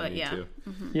necessarily need to.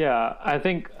 Mm-hmm. Yeah, I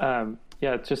think,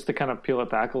 just to kind of peel it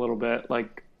back a little bit,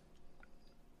 like,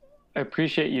 I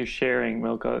appreciate you sharing,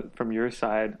 Milca, from your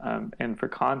side. And for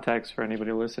context, for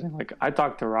anybody listening, like, I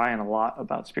talk to Ryan a lot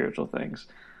about spiritual things.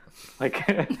 Like,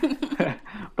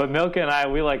 but Milca and I,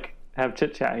 we, like, have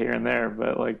chit-chat here and there,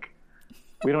 but, like,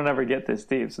 we don't ever get this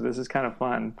deep, so this is kind of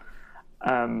fun.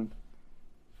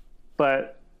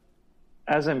 But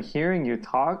as I'm hearing you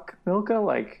talk, Milca,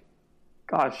 like,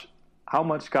 gosh, how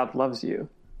much God loves you.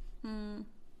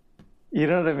 You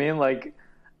know what I mean? Like,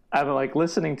 I'm like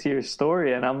listening to your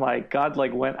story, and I'm like, God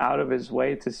like went out of his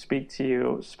way to speak to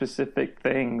you specific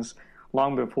things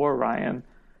long before Ryan,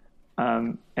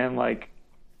 and like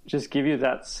just give you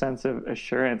that sense of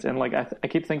assurance. And like I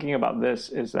keep thinking about this,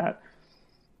 is that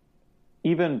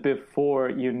even before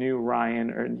you knew Ryan,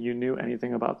 or you knew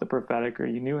anything about the prophetic, or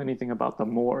you knew anything about the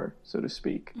more, so to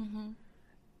speak,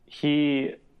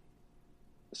 he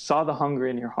saw the hunger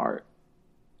in your heart.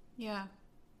 Yeah.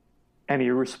 And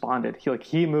he responded.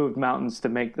 He moved mountains to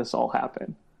make this all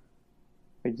happen.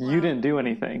 Like, wow. You didn't do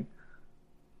anything.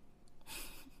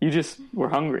 You just were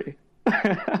hungry.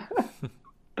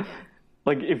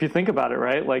 Like, if you think about it,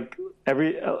 right? Like,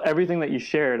 everything that you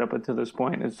shared up until this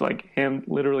point is like him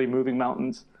literally moving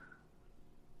mountains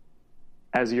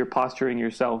as you're posturing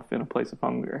yourself in a place of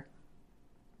hunger.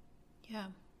 Yeah.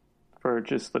 For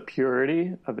just the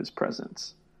purity of his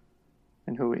presence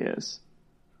and who he is.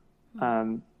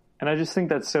 And I just think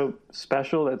that's so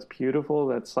special. That's beautiful.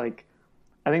 That's like,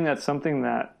 I think that's something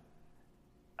that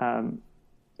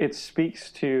it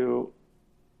speaks to.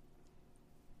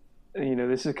 You know,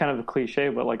 this is kind of a cliche,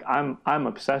 but like I'm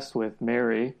obsessed with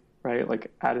Mary, right?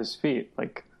 Like at his feet.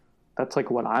 Like that's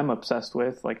like what I'm obsessed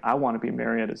with. Like I want to be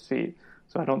Mary at his feet.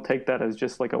 So I don't take that as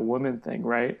just like a woman thing,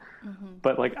 right?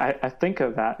 But like I think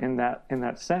of that in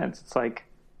that sense. It's like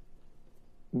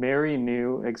Mary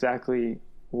knew exactly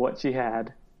what she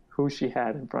had, who she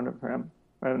had in front of him,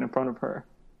 right in front of her,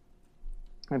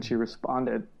 and she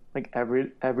responded like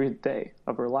every day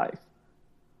of her life.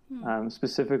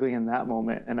 Specifically in that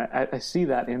moment. And I see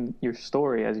that in your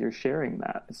story as you're sharing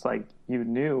that. It's like you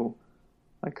knew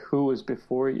like who was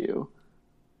before you,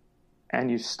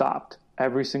 and you stopped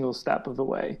every single step of the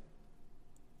way.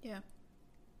 Yeah.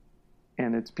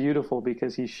 And it's beautiful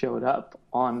because he showed up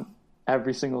on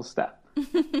every single step.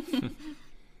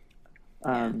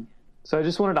 So I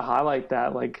just wanted to highlight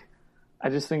that. Like, I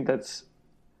just think that's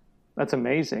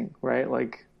amazing, right?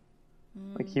 Like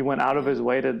he went out of his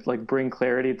way to like bring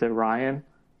clarity to Ryan.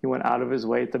 He went out of his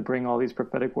way to bring all these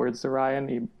prophetic words to Ryan.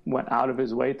 He went out of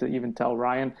his way to even tell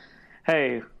Ryan,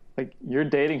 hey, like you're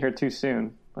dating her too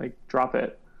soon. Like drop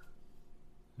it.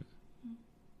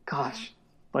 Gosh,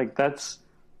 like that's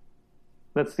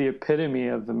the epitome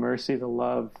of the mercy, the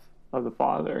love of the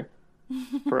Father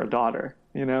for a daughter,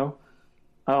 you know?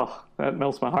 Oh, that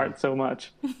melts my heart so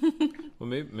much. Well,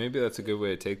 maybe that's a good way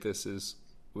to take this is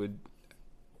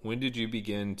when did you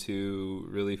begin to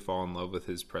really fall in love with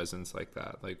his presence like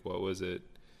that? Like, what was it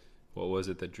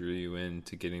that drew you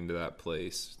into getting to that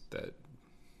place that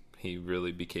he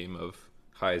really became of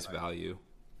highest value?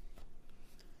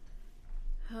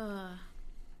 You're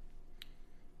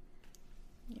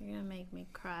gonna make me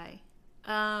cry.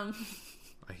 I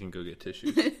can go get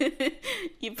tissues.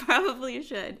 You probably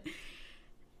should.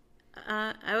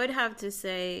 I would have to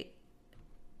say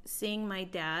seeing my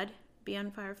dad be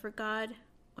on fire for God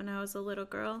when I was a little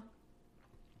girl.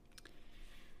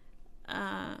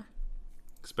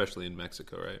 Especially in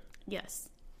Mexico, right? Yes.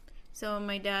 So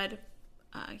my dad,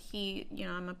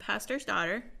 I'm a pastor's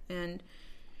daughter, and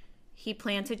he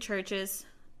planted churches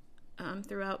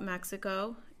throughout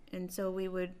Mexico. And so we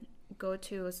would go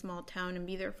to a small town and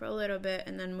be there for a little bit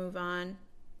and then move on.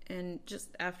 And just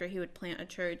after he would plant a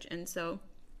church. And so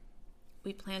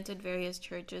we planted various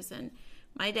churches, and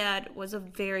my dad was a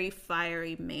very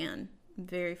fiery man.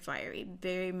 Very fiery,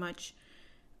 very much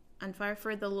on fire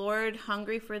for the Lord,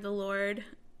 hungry for the Lord.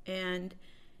 And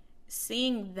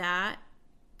seeing that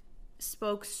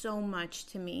spoke so much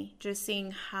to me, just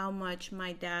seeing how much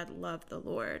my dad loved the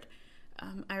Lord.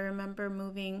 I remember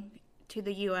moving to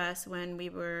the U.S. when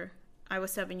I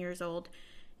was 7 years old,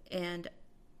 and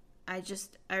I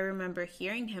remember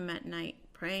hearing him at night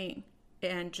praying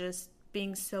and just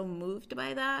being so moved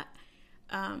by that.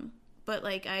 But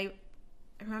like I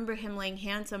remember him laying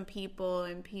hands on people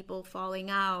and people falling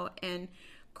out and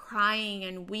crying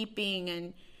and weeping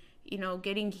and,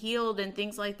 getting healed and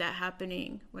things like that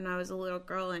happening when I was a little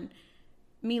girl, and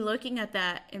me looking at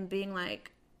that and being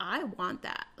like, I want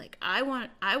that. Like, I want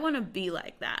to be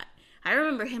like that. I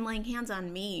remember him laying hands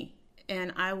on me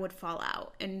and I would fall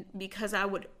out, and because I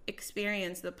would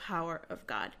experience the power of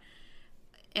God.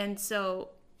 And so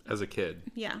as a kid.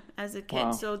 Yeah, as a kid.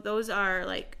 Wow. So those are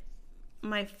like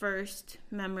my first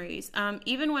memories.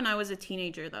 Even when I was a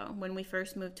teenager, though, when we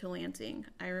first moved to Lansing,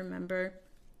 I remember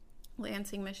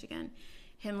Lansing, Michigan,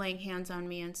 him laying hands on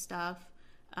me and stuff.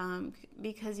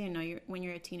 Because, you know, when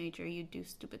you're a teenager, you do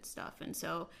stupid stuff. And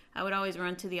so I would always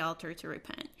run to the altar to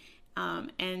repent.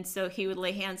 And so he would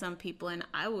lay hands on people, and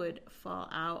I would fall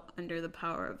out under the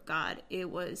power of God. It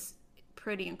was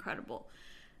pretty incredible.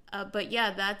 But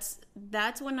yeah,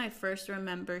 that's when I first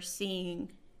remember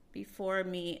seeing before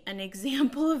me an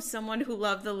example of someone who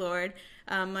loved the Lord.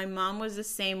 My mom was the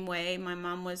same way. My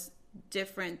mom was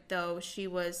different, though.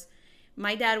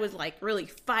 My dad was like really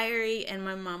fiery, and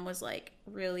my mom was like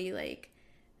really like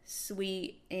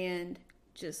sweet and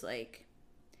just like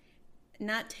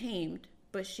not tamed,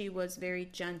 but she was very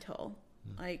gentle,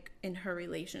 like in her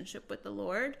relationship with the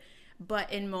Lord.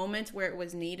 But in moments where it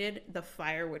was needed, the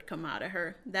fire would come out of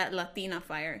her. That Latina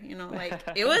fire, you know, like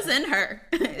it was in her.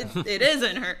 It is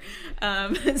in her.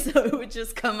 So it would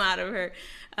just come out of her.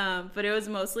 But it was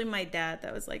mostly my dad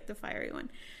that was like the fiery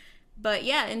one. But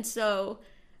yeah, and so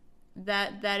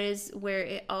that is where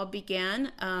it all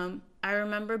began. I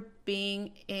remember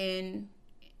being in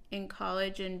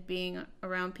college and being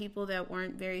around people that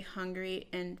weren't very hungry,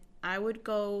 and I would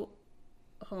go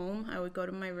home. I would go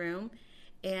to my room,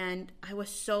 and I was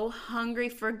so hungry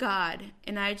for God.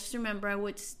 And I just remember I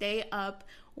would stay up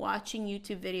watching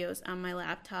YouTube videos on my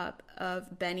laptop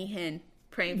of Benny Hinn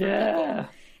praying for people.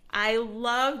 I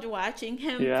loved watching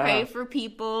him pray for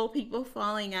people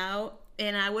falling out.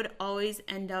 And I would always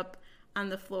end up on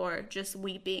the floor just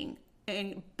weeping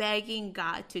and begging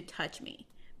God to touch me.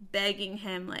 Begging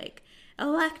him, like,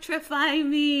 electrify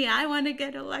me. I want to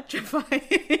get electrified.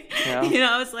 Yeah. You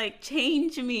know, I was like,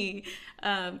 change me.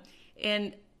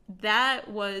 And that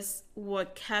was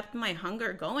what kept my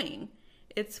hunger going.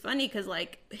 It's funny because,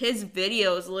 like, his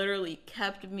videos literally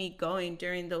kept me going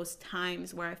during those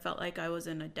times where I felt like I was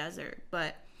in a desert.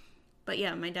 But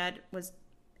yeah, my dad was,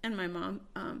 and my mom,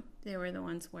 they were the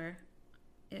ones where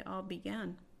it all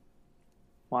began.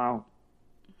 Wow.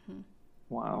 Mm-hmm.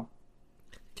 Wow.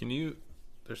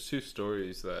 There's two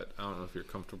stories that I don't know if you're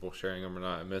comfortable sharing them or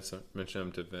not. I mentioned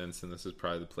them to Vince, and this is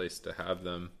probably the place to have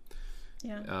them.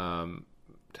 Yeah.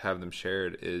 To have them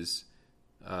shared is,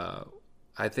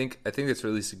 I think it's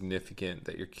really significant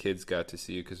that your kids got to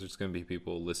see you, because there's going to be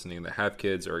people listening that have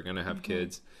kids or are going to have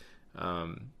kids.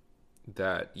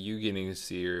 That you getting to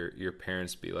see your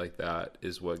parents be like that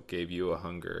is what gave you a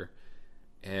hunger.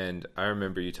 And I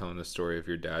remember you telling the story of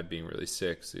your dad being really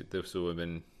sick. So this would have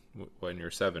been when you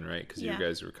were 7, right? Because you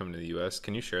guys were coming to the U.S.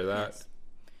 Can you share that? Yes.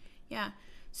 Yeah.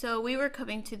 So we were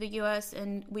coming to the U.S.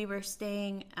 and we were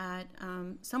staying at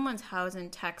someone's house in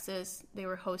Texas. They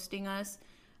were hosting us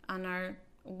on our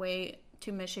way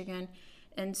to Michigan.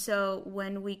 And so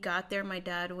when we got there, my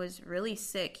dad was really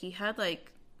sick. He had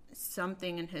like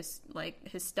something in his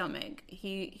stomach.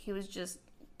 He was just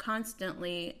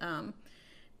constantly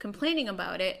complaining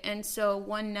about it. And so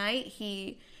one night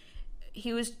he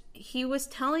was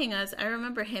telling us, I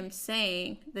remember him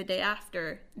saying the day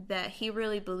after that he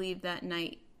really believed that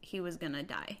night he was gonna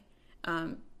die,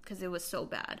 because it was so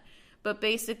bad. But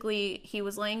basically he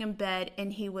was laying in bed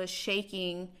and he was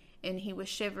shaking and he was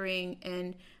shivering,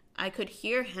 and I could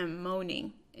hear him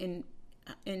moaning in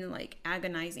like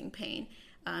agonizing pain.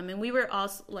 And we were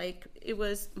all like, it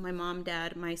was my mom,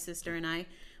 dad, my sister, and I.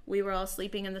 We were all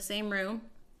sleeping in the same room,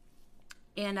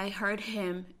 and I heard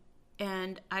him,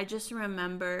 and I just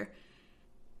remember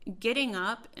getting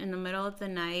up in the middle of the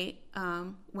night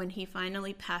when he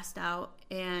finally passed out,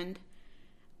 and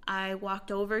I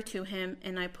walked over to him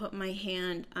and I put my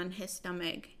hand on his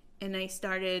stomach, and I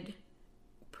started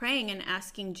praying and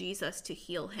asking Jesus to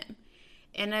heal him.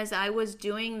 And as I was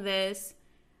doing this,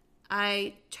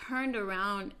 I turned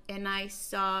around and I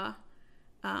saw,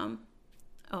 I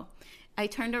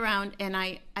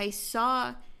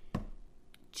saw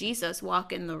Jesus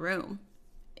walk in the room,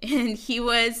 and he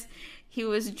was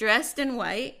dressed in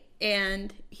white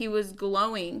and he was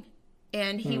glowing,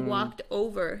 and he walked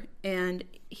over and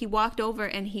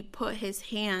he put his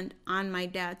hand on my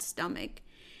dad's stomach,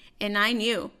 and I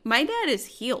knew my dad is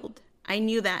healed. I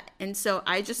knew that. And so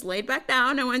I just laid back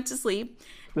down and went to sleep.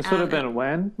 This would have been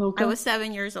when, Milca? I was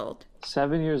 7 years old.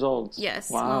 7 years old? Yes,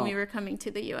 wow. When we were coming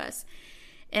to the U.S.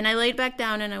 And I laid back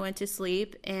down and I went to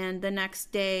sleep. And the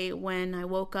next day when I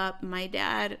woke up, my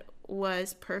dad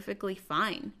was perfectly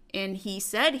fine. And he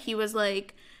said, he was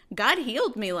like, God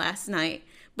healed me last night.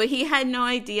 But he had no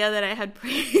idea that I had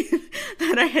prayed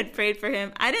that I had prayed for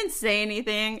him. I didn't say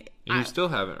anything. And you still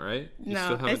haven't, right? You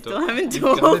No, I still haven't You've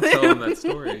told got to him. tell him that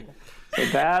story. So,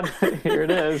 Dad, here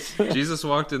it is. Jesus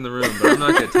walked in the room, but I'm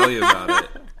not going to tell you about it.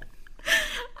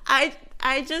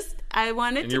 I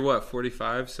wanted And to. you're what,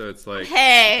 45? So it's like,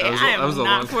 Hey, that was I'm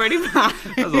not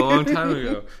 45. that was a long time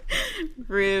ago.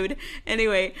 Rude.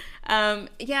 Anyway,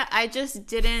 yeah, I just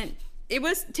didn't. It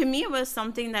was, to me, it was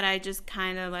something that I just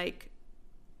kind of like,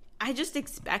 I just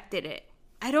expected it.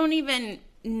 I don't even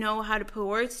know how to put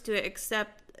words to it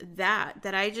except that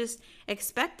I just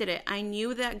expected it. I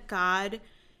knew that God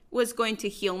was going to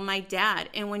heal my dad.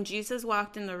 And when Jesus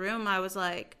walked in the room, I was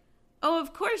like, oh,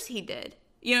 of course he did.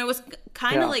 You know, it was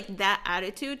kind of like that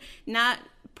attitude, not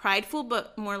prideful,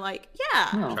 but more like,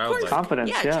 of course.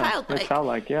 Confidence,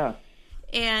 childlike, yeah.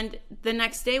 And the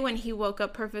next day when he woke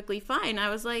up perfectly fine, I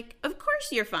was like, of course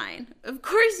you're fine. Of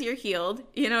course you're healed.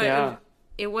 You know,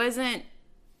 it wasn't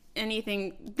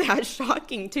anything that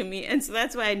shocking to me. And so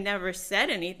that's why I never said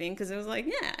anything, because it was like,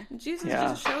 Jesus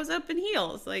just shows up and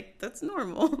heals. Like, that's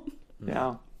normal.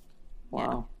 Yeah.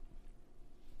 Wow.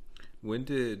 When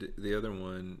did the other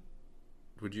one,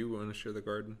 would you want to share the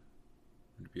garden?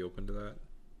 Would you be open to that?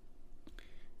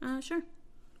 Sure.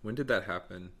 When did that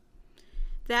happen?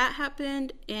 That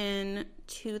happened in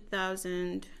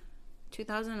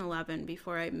 2011,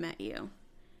 before I met you.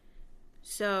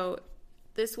 So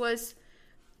this was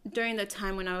during the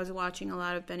time when I was watching a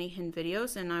lot of Benny Hinn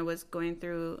videos, and I was going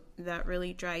through that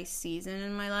really dry season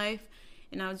in my life,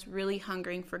 and I was really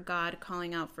hungering for God,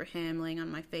 calling out for him, laying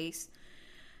on my face.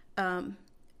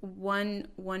 One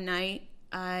night,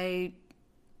 I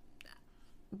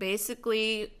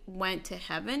basically went to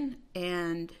heaven,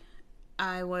 and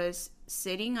I was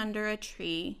sitting under a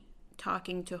tree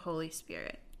talking to Holy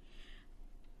Spirit.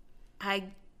 I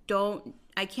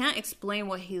can't explain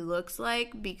what he looks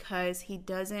like, because he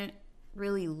doesn't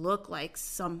really look like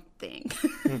something,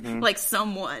 like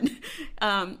someone.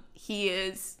 He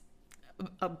is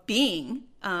a being,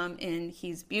 and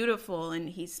he's beautiful and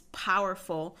he's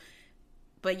powerful,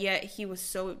 but yet he was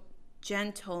so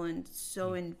gentle and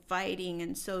so inviting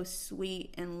and so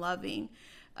sweet and loving.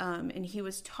 And he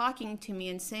was talking to me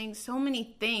and saying so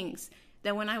many things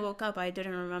that when I woke up, I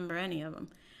didn't remember any of them.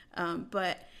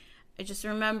 But I just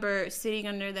remember sitting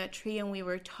under that tree, and we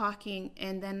were talking,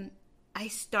 and then I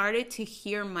started to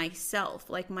hear myself,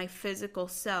 like my physical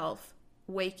self,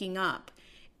 waking up.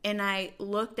 And I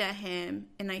looked at him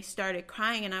and I started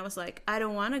crying, and I was like, I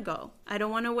don't want to go. I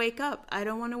don't want to wake up. I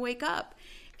don't want to wake up.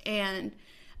 And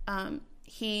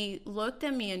he looked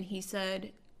at me and he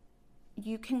said,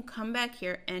 you can come back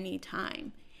here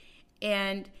anytime.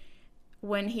 And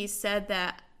when he said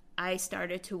that, I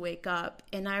started to wake up.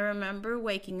 And I remember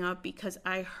waking up because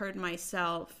I heard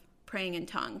myself praying in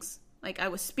tongues. Like, I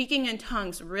was speaking in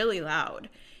tongues really loud.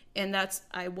 And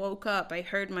I woke up, I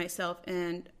heard myself,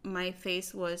 and my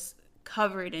face was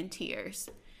covered in tears.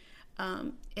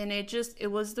 And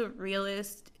it was the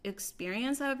realest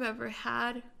experience I've ever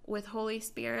had with Holy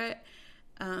Spirit.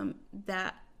 I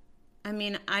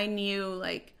knew,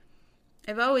 like,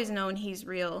 I've always known he's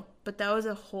real, but that was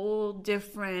a whole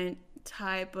different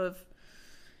type of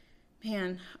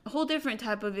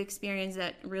experience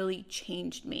that really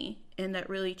changed me, and that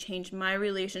really changed my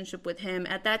relationship with him.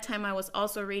 At that time, I was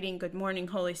also reading Good Morning,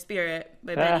 Holy Spirit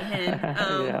by Benny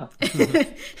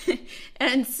Hinn.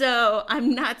 And so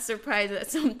I'm not surprised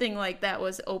that something like that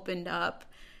was opened up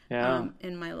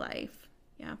in my life.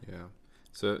 Yeah.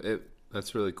 So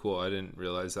that's really cool. I didn't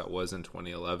realize that was in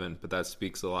 2011, but that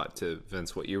speaks a lot to,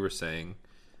 Vince, what you were saying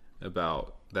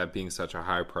about that being such a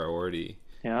high priority.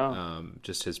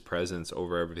 Just his presence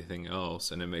over everything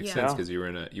else. And it makes sense, because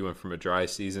you went from a dry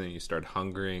season and you started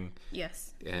hungering.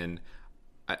 Yes. And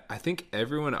I think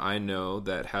everyone I know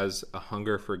that has a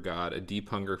hunger for God, a deep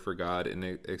hunger for God, and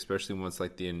especially wants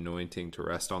like the anointing to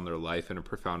rest on their life in a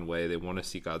profound way, they want to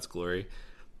see God's glory.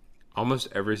 Almost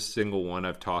every single one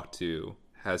I've talked to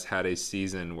has had a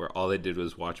season where all they did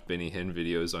was watch Benny Hinn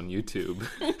videos on YouTube.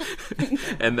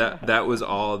 And that was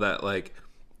all that, like...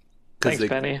 Thanks,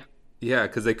 Benny. Yeah,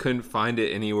 because they couldn't find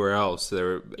it anywhere else.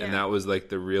 And that was like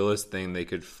the realest thing they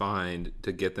could find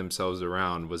to get themselves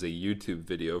around was a YouTube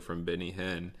video from Benny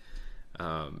Hinn.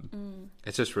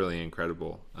 It's just really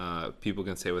incredible. People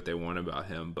can say what they want about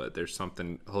him, but there's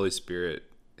something, Holy Spirit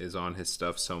is on his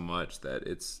stuff so much that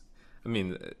it's,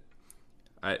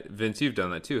 Vince, you've done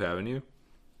that too, haven't you?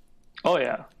 Oh,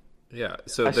 yeah. Yeah.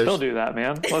 So I still do that,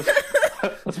 man.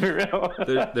 Let's be real.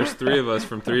 There's three of us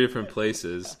from three different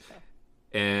places,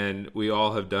 and we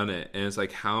all have done it. And it's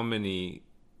like, how many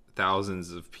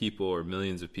thousands of people or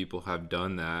millions of people have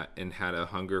done that and had a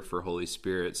hunger for Holy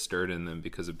Spirit stirred in them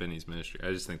because of Benny's ministry.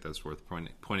 I just think that's worth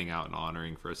pointing out and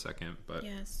honoring for a second. But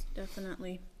Yes,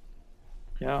 definitely.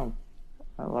 Yeah,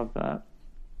 I love that.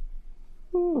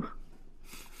 Whew.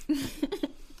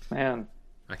 Man.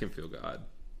 I can feel God.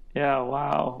 Yeah,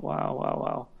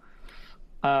 wow.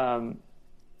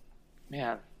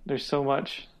 Man, there's so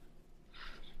much.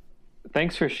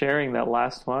 Thanks for sharing that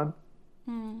last one.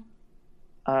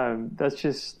 That's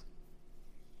just,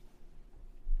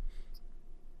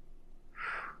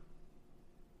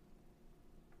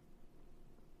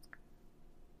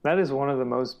 that is one of the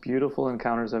most beautiful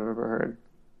encounters I've ever heard.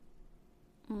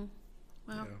 Wow.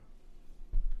 Yeah.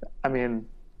 I mean,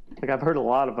 like, I've heard a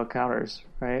lot of encounters,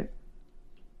 right?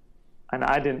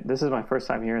 And this is my first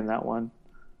time hearing that one.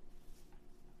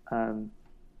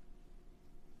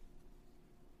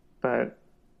 But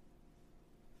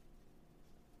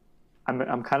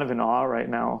I'm kind of in awe right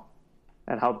now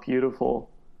at how beautiful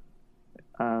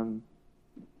that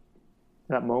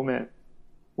moment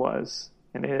was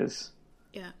and is.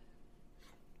 Yeah.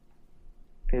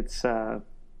 It's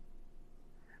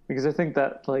because I think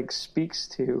that like speaks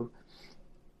to,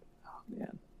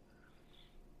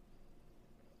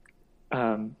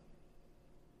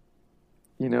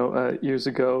 years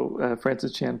ago,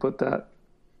 Francis Chan put that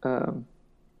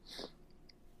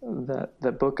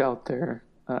that book out there,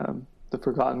 The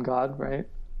Forgotten God, right?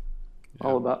 Yeah.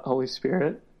 All about Holy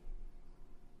Spirit.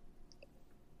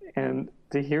 And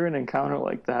to hear an encounter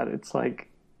like that, it's like,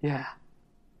 yeah.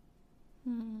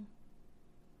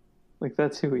 Like,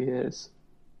 that's who he is.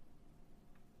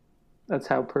 That's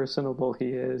how personable he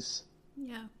is.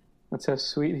 Yeah. That's how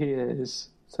sweet he is.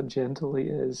 That's how gentle he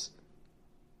is.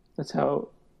 That's how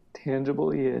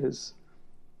tangible he is.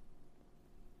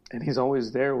 And he's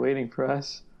always there waiting for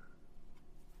us.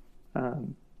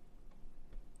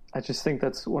 I just think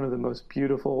that's one of the most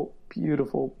beautiful,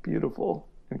 beautiful, beautiful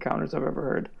encounters I've ever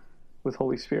heard with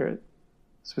Holy Spirit,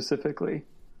 specifically.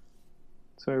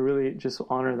 So I really just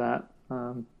honor that,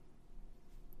 and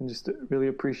just really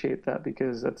appreciate that,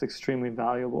 because that's extremely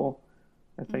valuable,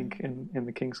 I think, in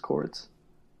the King's courts.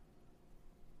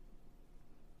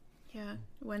 Yeah.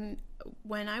 When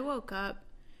I woke up,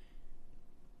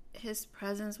 his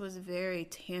presence was very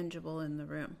tangible in the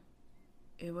room.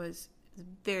 It was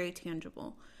very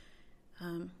tangible.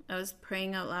 I was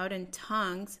praying out loud in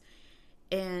tongues,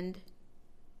 and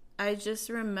I just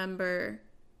remember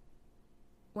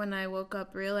when I woke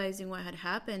up realizing what had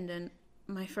happened, and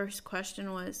my first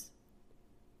question was,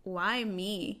 why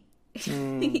me?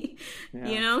 Yeah.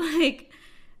 You know, like,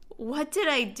 what did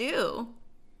I do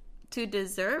to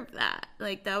deserve that?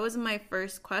 Like, that was my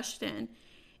first question.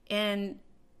 And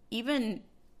even,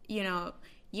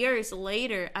 years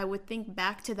later, I would think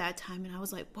back to that time, and I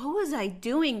was like, what was I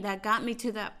doing that got me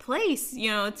to that place,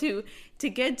 to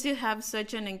get to have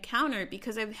such an encounter?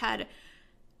 Because I've had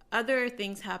other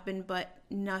things happen, but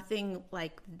nothing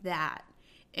like that.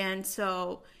 And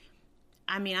so,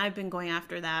 I mean, I've been going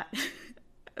after that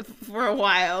for a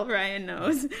while, Ryan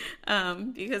knows,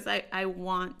 because I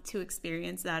want to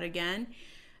experience that again.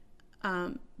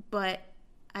 But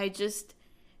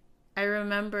I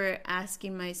remember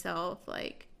asking myself,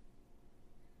 like,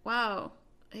 wow,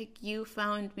 like, you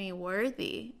found me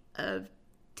worthy of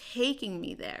taking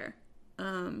me there.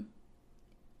 And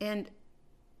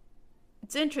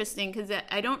it's interesting because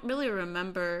I don't really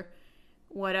remember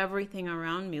what everything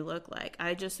around me looked like.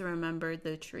 I just remembered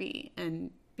the tree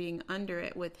and being under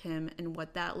it with him and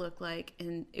what that looked like.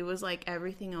 And it was like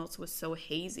everything else was so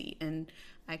hazy, and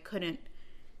I can't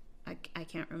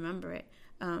remember it.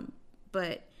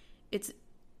 But it's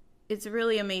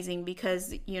really amazing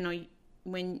because,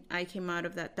 when I came out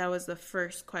of that was the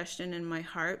first question in my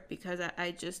heart, because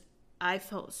I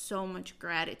felt so much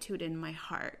gratitude in my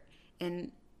heart.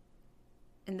 And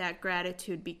that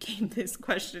gratitude became this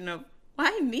question of,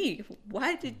 why me?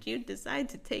 Why did you decide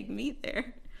to take me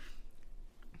there?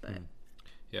 But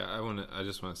yeah, I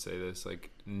just want to say this,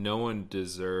 like, no one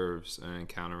deserves an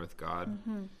encounter with God,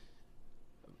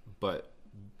 but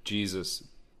Jesus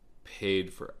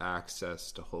paid for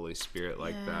access to Holy Spirit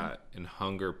like that, and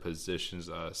hunger positions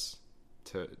us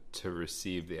to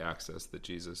receive the access that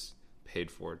Jesus paid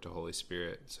for to Holy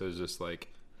Spirit. So it's just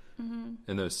like in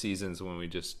those seasons when we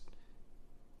just,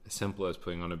 as simple as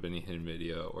putting on a Benny Hinn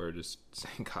video or just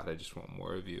saying, God, I just want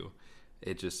more of you,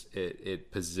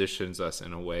 it positions us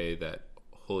in a way that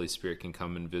Holy Spirit can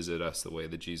come and visit us the way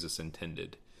that Jesus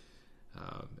intended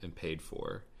and paid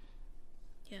for.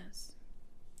 Yes.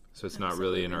 So it's not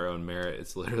really in our own merit.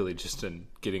 It's literally just in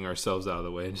getting ourselves out of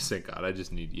the way and just saying, God, I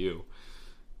just need you.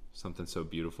 something so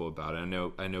beautiful about it.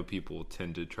 I know people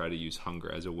tend to try to use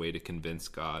hunger as a way to convince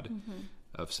God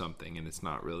of something, and it's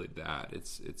not really that.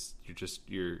 It's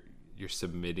you're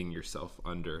submitting yourself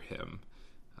under him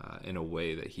in a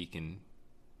way that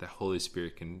that Holy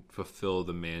Spirit can fulfill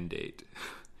the mandate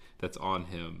that's on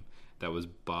him, that was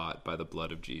bought by the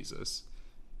blood of Jesus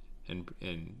and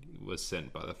was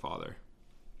sent by the Father.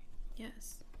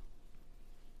 Yes.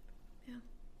 Yeah.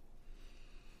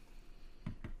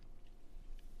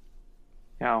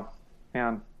 Yeah,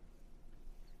 man.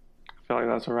 I feel like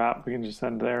that's a wrap. We can just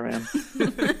end there, man.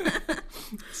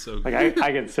 So like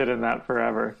I can sit in that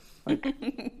forever. Like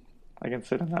I can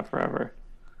sit in that forever.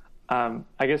 I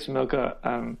guess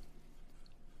Milca,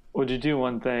 would you do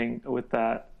one thing with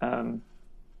that?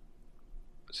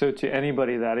 So to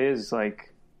anybody that is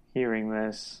like hearing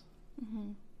this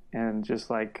and just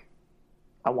like,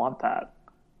 I want that.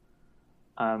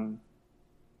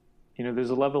 There's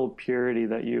a level of purity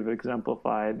that you've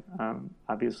exemplified,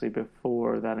 obviously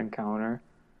before that encounter,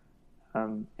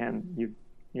 and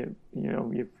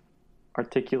you've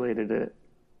articulated it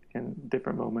in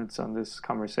different moments on this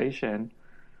conversation.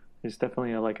 There's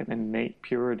definitely an innate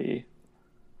purity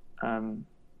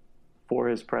for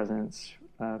his presence,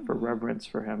 for reverence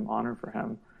for him, honor for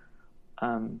him,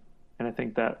 and I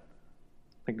think that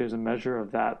there's a measure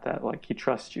of that like he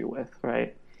trusts you with,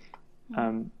 right?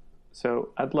 So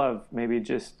I'd love maybe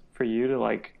just for you to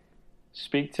like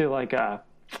speak to like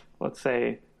let's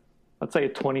say a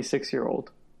 26-year-old,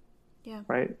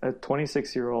 right? A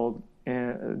 26-year-old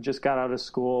just got out of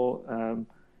school,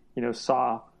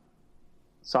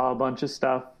 saw a bunch of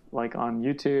stuff like on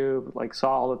YouTube, like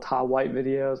saw all the Todd White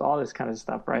videos, all this kind of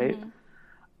stuff, right?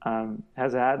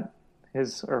 Has had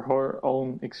his or her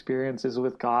own experiences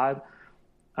with God,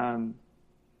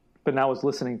 but now is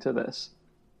listening to this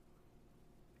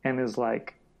and is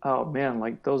like, oh man,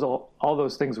 like all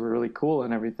those things were really cool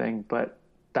and everything, but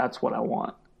that's what I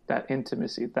want, that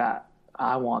intimacy, that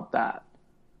I want that.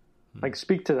 Like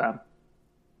speak to them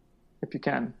if you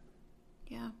can.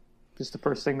 Yeah. Just the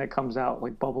first thing that comes out,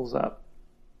 like bubbles up.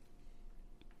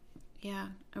 Yeah,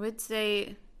 I would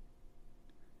say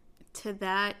to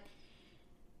that,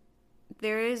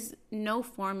 there is no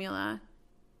formula.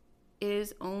 It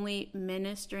is only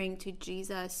ministering to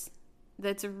Jesus.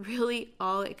 That's really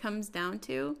all it comes down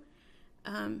to.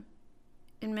 And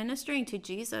ministering to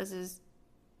Jesus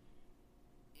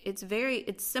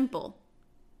it's simple,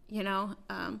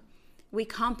 we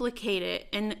complicate it.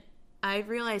 And I've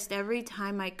realized every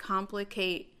time I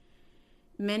complicate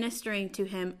ministering to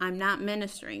him, I'm not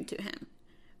ministering to him.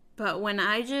 But when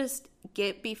I just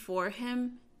get before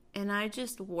him and I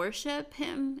just worship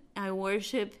him, I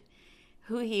worship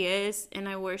who he is, and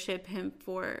I worship him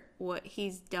for what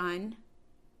he's done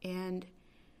and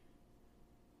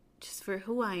just for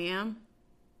who I am,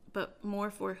 but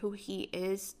more for who he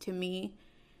is to me,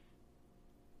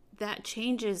 that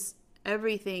changes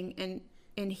everything.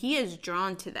 And he is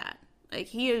drawn to that. Like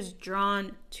he is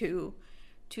drawn to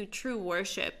true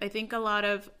worship. I think a lot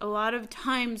of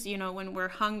times, when we're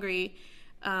hungry,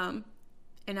 and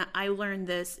I learned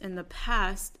this in the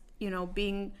past,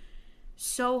 being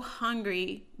so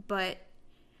hungry, but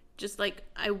just like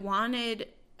I wanted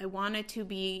to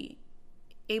be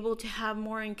able to have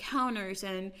more encounters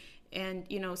and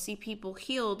see people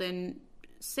healed and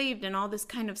saved and all this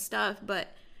kind of stuff. But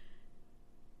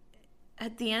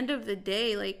at the end of the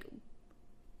day, like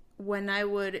when I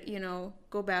would,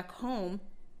 go back home,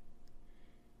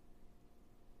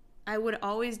 I would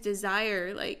always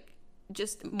desire like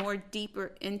just more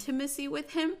deeper intimacy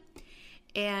with him.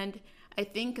 And I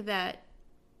think that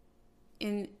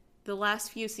in the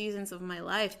last few seasons of my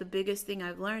life, the biggest thing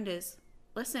I've learned is,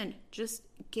 listen, just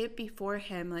get before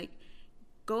him. Like,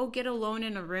 go get alone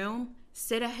in a room,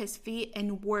 sit at his feet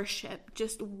and worship.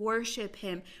 Just worship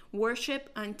him. Worship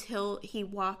until he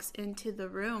walks into the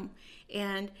room.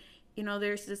 And,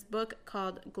 there's this book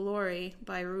called Glory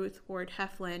by Ruth Ward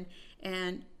Heflin,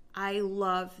 and I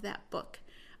love that book.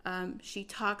 She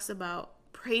talks about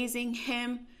praising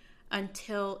him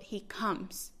until he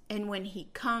comes. And when he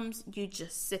comes, you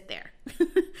just sit there.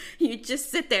 You just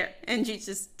sit there and you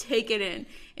just take it in.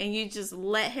 And you just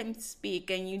let him speak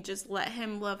and you just let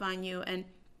him love on you. And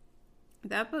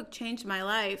that book changed my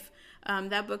life.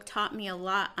 That book taught me a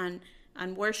lot on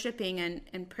worshiping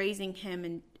and praising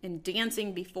him and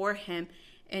dancing before him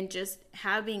and just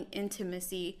having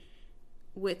intimacy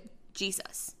with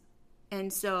Jesus.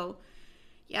 And so,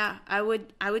 yeah, I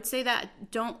would say that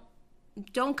don't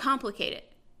complicate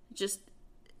it. Just,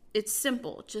 it's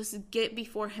simple. Just get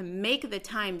before him. Make the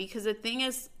time, because the thing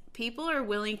is, people are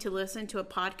willing to listen to a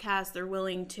podcast. They're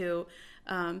willing to,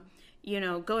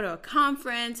 go to a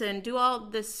conference and do all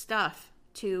this stuff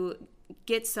to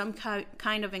get some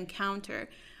kind of encounter.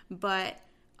 But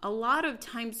a lot of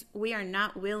times we are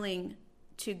not willing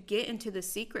to get into the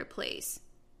secret place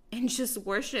and just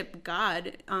worship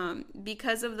God,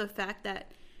 because of the fact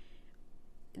that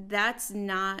that's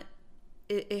not,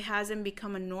 it hasn't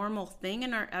become a normal thing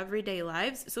in our everyday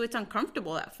lives. So it's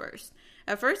uncomfortable at first.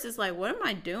 At first it's like, what am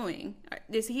I doing?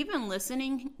 Is he even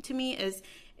listening to me? Is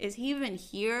he even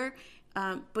here?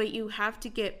 But you have to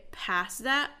get past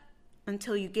that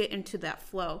until you get into that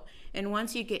flow. And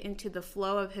once you get into the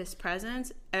flow of his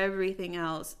presence, everything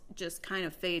else just kind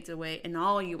of fades away, and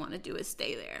all you want to do is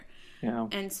stay there. Yeah.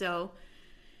 And so,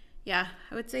 yeah,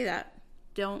 I would say that.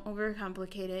 Don't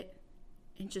overcomplicate it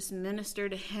and just minister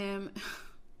to him.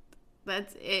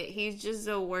 That's it. He's just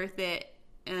so worth it.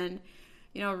 And,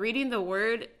 reading the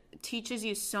word teaches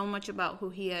you so much about who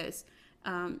he is.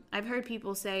 I've heard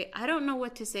people say, I don't know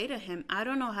what to say to him. I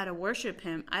don't know how to worship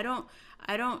him. I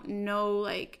don't know,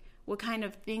 like, what kind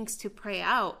of things to pray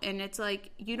out. And it's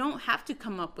like, you don't have to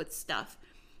come up with stuff.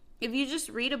 If you just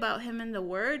read about him in the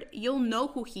word, you'll know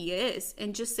who he is,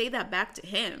 and just say that back to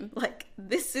him. Like,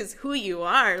 this is who you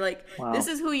are. Like, wow. This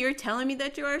is who you're telling me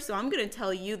that you are. So I'm going to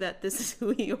tell you that this is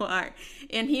who you are.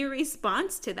 And he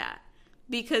responds to that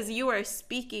because you are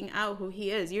speaking out who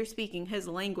he is. You're speaking his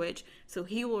language. So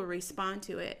he will respond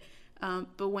to it.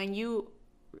 But when you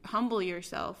humble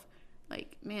yourself,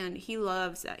 like, man, he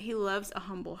loves that. He loves a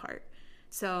humble heart.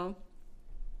 So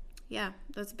yeah,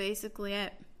 that's basically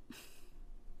it.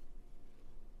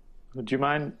 Would you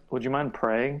mind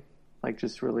praying? Like,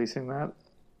 just releasing that?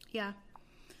 Yeah.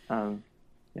 Yeah.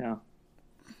 Yeah,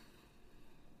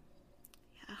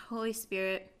 Holy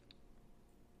Spirit.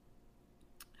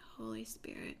 Holy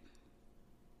Spirit.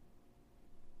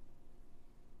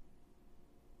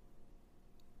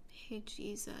 Hey,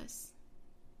 Jesus.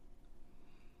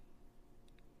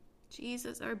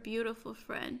 Jesus, our beautiful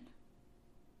friend.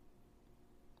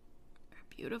 Our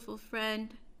beautiful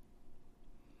friend.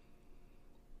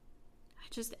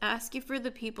 Just ask you for the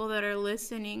people that are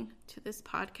listening to this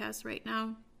podcast right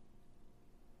now.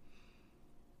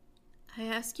 I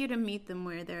ask you to meet them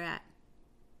where they're at.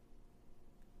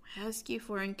 I ask you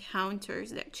for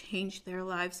encounters that change their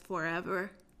lives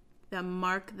forever, that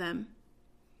mark them.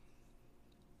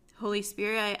 Holy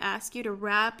Spirit, I ask you to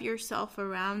wrap yourself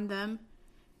around them.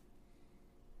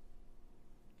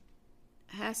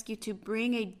 I ask you to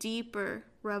bring a deeper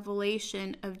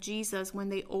revelation of Jesus when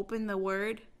they open the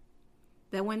Word.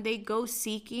 That when they go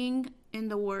seeking in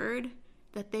the word,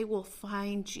 that they will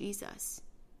find Jesus.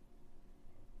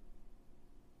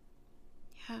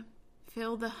 Yeah.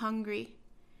 Fill the hungry.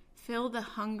 Fill the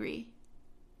hungry.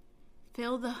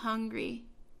 Fill the hungry.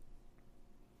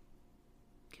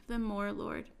 Give them more,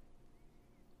 Lord.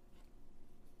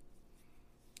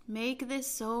 Make this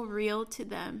so real to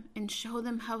them and show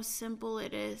them how simple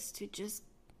it is to just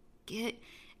get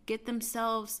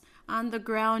themselves on the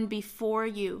ground before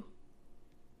you.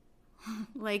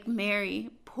 Like Mary,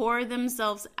 pour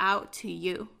themselves out to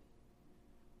you.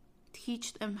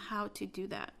 Teach them how to do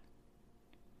that.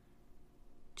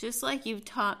 Just like you've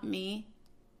taught me,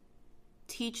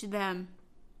 teach them.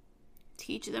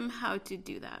 Teach them how to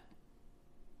do that.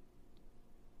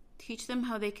 Teach them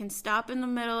how they can stop in the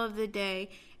middle of the day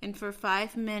and for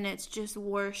 5 minutes just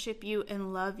worship you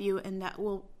and love you, and that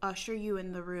will usher you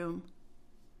in the room.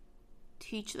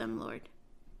 Teach them, Lord.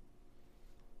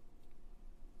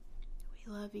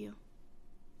 We love you.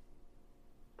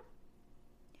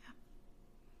 Yeah.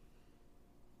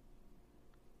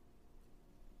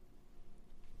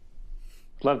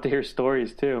 Love to hear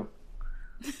stories too.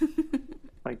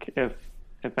 Like if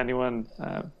anyone,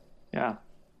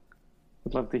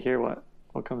 would love to hear what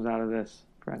comes out of this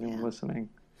for anyone listening.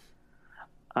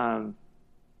 So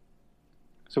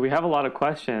we have a lot of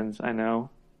questions, I know.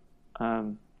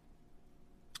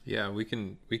 Yeah, we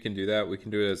can do that. We can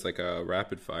do it as like a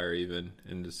rapid fire even,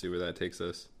 and just see where that takes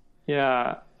us.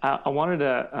 Yeah, I wanted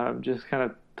to just kind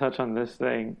of touch on this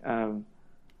thing.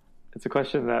 It's a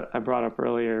question that I brought up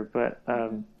earlier, but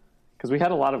because we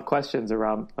had a lot of questions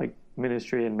around like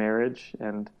ministry and marriage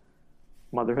and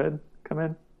motherhood come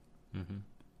in. Mm-hmm.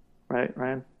 Right,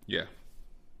 Ryan? Yeah.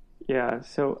 Yeah,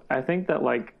 so I think that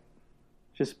like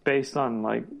just based on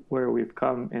like where we've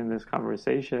come in this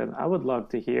conversation, I would love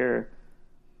to hear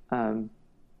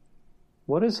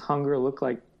what does hunger look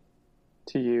like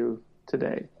to you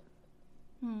today?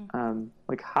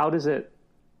 Like how does it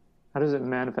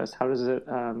manifest? How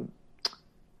do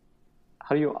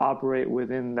you operate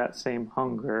within that same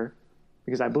hunger?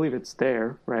 Because I believe it's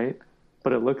there, right?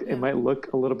 But it might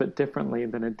look a little bit differently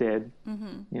than it did,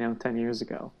 10 years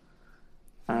ago.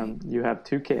 You have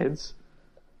 2 kids.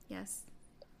 Yes.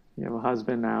 You have a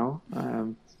husband now.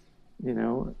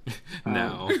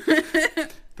 Now.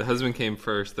 The husband came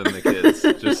first, then the kids.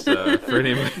 Just for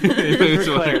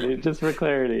anybody. Just for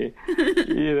clarity.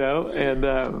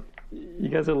 And you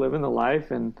guys are living the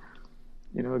life, and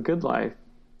a good life,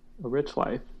 a rich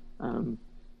life.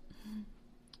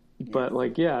 But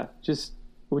would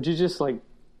you just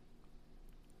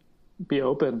be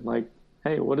open? Like,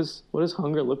 hey, what does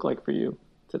hunger look like for you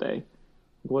today?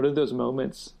 What do those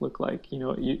moments look like?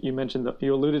 You mentioned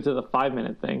you alluded to the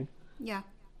 5-minute thing. Yeah.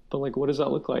 But what does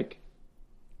that look like?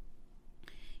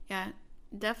 Yeah,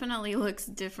 definitely looks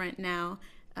different now,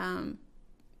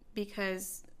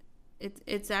 because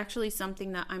it's actually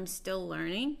something that I'm still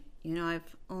learning.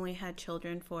 I've only had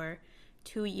children for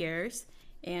 2 years,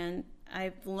 and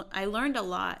I learned a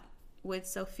lot with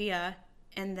Sophia,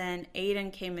 and then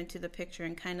Aiden came into the picture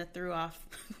and kind of threw off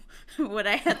what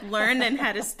I had learned and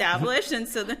had established, and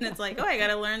so then it's like, I got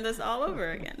to learn this all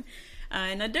over again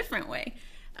in a different way.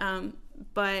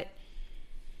 But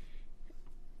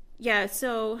yeah,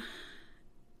 so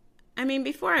I mean,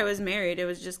 before I was married, it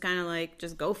was just kind of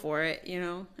just go for it,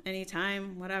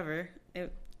 anytime, whatever.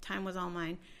 Time was all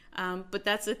mine. But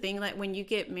that's the thing, when you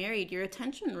get married, your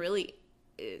attention really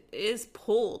is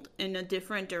pulled in a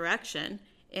different direction.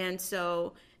 And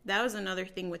so that was another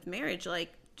thing with marriage,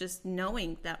 just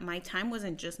knowing that my time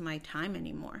wasn't just my time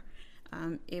anymore.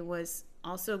 It was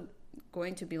also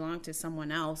going to belong to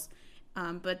someone else.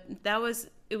 But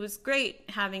it was great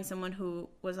having someone who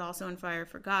was also on fire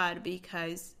for God,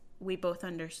 because we both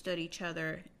understood each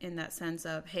other in that sense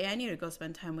of, hey, I need to go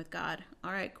spend time with God.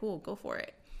 All right, cool, go for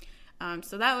it.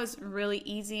 So that was really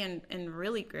easy and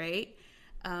really great,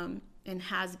 and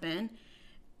has been.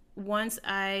 Once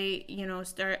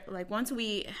once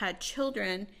we had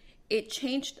children, it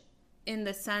changed in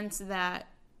the sense that,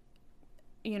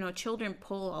 children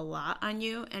pull a lot on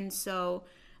you. And so,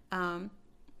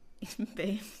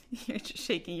 babe, you're just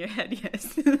shaking your head,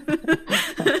 yes.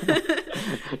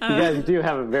 You guys do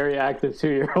have a very active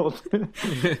 2-year-old.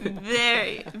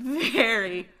 Very,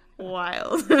 very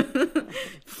wild.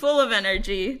 Full of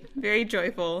energy, very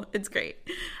joyful. It's great.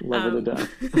 Love her to death.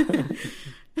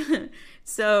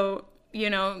 So,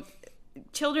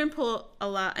 children pull a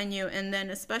lot on you. And then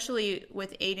especially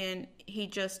with Aiden, he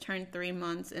just turned 3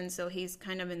 months. And so he's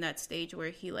kind of in that stage where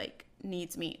he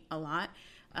needs me a lot.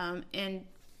 And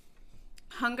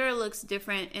hunger looks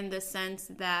different in the sense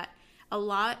that a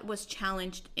lot was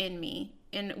challenged in me.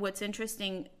 And what's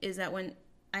interesting is that when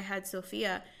I had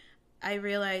Sophia, I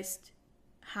realized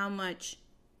how much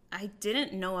I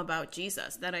didn't know about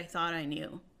Jesus that I thought I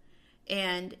knew.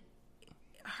 And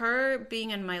her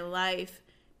being in my life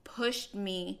pushed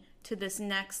me to this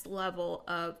next level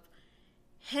of,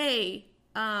 hey,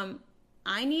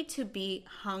 I need to be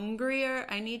hungrier.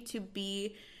 I need to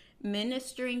be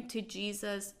ministering to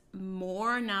Jesus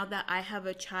more now that I have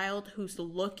a child who's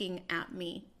looking at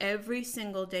me every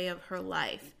single day of her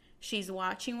life. She's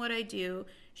watching what I do.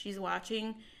 She's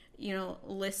watching,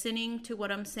 listening to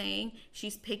what I'm saying.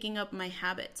 She's picking up my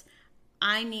habits.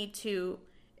 I need to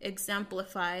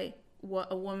exemplify what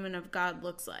a woman of God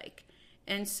looks like.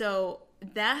 And so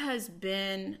that has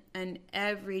been an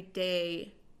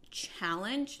everyday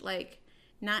challenge,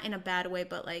 not in a bad way,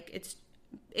 but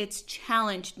it's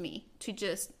challenged me to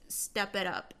just step it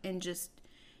up and just,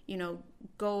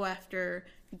 go after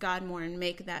God more and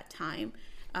make that time.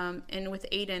 And with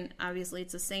Aiden, obviously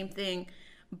it's the same thing,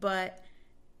 but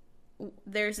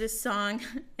there's this song,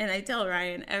 and I tell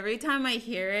Ryan, every time I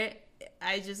hear it,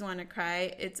 I just want to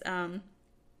cry. It's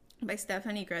by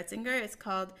Stephanie Gretzinger. It's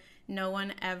called No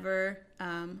One Ever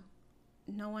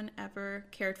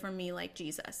Cared for Me Like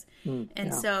Jesus.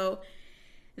 So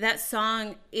that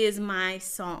song is my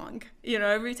song.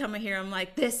 Every time I hear it, I'm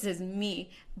like, this is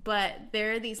me. But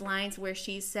there are these lines where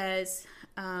she says,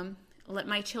 let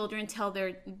my children tell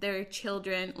their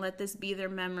children, let this be their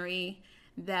memory,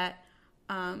 that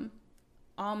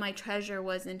all my treasure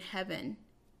was in heaven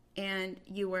and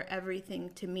you were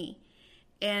everything to me.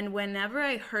 And whenever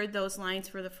I heard those lines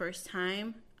for the first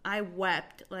time, I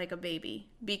wept like a baby,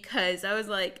 because I was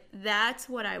like, that's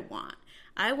what I want.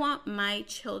 I want my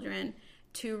children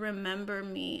to remember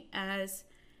me as,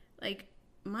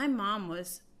 my mom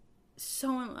was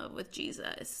so in love with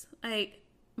Jesus.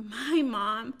 My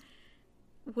mom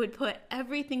would put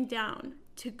everything down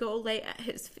to go lay at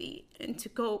his feet and to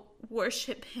go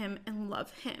worship him and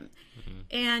love him. Mm-hmm.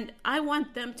 And I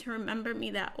want them to remember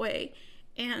me that way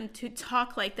and to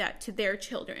talk like that to their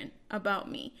children about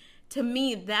me. To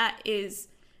me, that's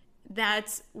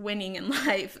winning in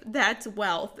life. That's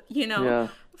wealth, Yeah.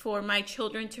 for my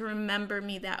children to remember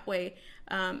me that way.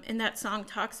 And that song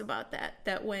talks about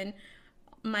that when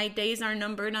my days are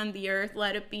numbered on the earth,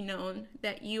 let it be known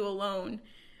that you alone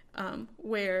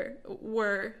where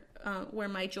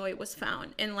my joy was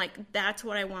found. And like, that's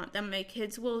what I want them. My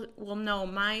kids will know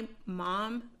my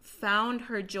mom found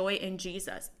her joy in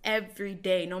Jesus every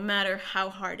day, no matter how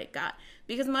hard it got.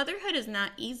 Because motherhood is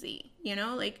not easy, you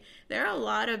know, like there are a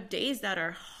lot of days that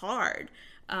are hard.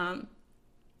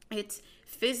 It's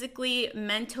physically,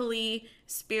 mentally,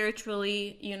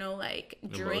 spiritually, you know, like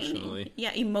draining.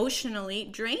 Emotionally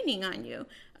draining on you.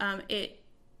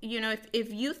 You know,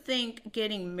 if you think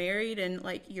getting married and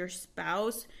like your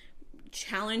spouse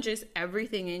challenges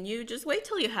everything in you, just wait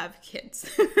till you have kids.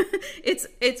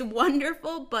 It's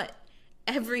wonderful, but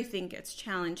everything gets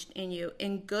challenged in you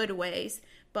in good ways,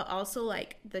 but also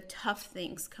like the tough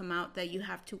things come out that you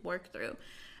have to work through.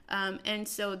 And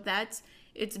so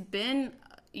it's been,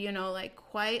 you know, like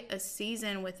quite a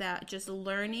season with that, just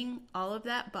learning all of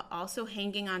that, but also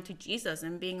hanging on to Jesus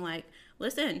and being like,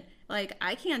 listen, like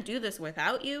I can't do this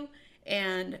without you,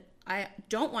 and I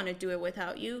don't want to do it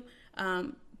without you.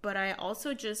 But I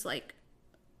also just like,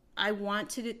 I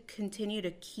want to continue to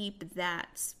keep that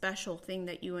special thing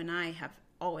that you and I have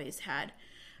always had.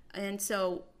 And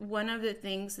so one of the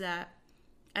things that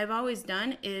I've always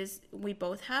done is, we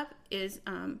both have, is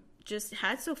just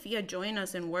had Sophia join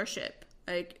us in worship.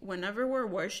 Like whenever we're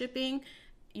worshiping,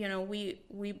 you know, we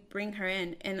bring her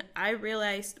in. And I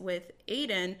realized with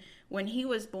Aiden, when he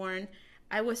was born,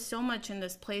 I was so much in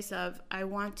this place of, I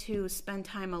want to spend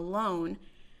time alone,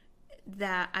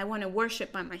 that I want to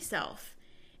worship by myself.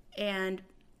 And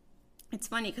it's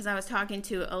funny because I was talking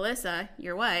to Alyssa,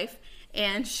 your wife,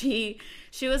 and she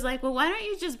was like, well, why don't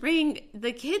you just bring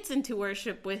the kids into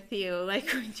worship with you? Like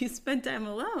when you spend time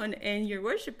alone and you're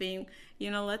worshiping, you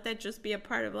know, let that just be a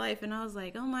part of life. And I was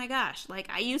like, oh my gosh, like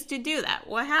I used to do that.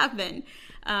 What happened?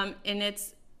 And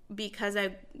it's because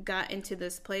I got into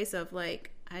this place of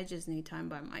like, I just need time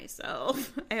by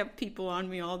myself. I have people on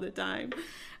me all the time.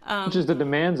 Which is the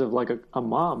demands of like a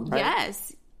mom, right?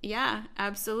 Yes. Yeah,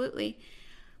 absolutely.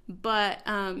 But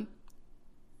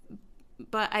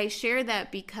I share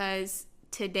that because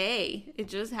today, it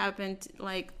just happened,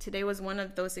 like today was one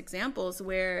of those examples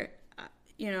where,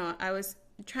 you know, I was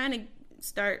trying to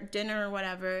start dinner or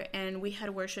whatever, and we had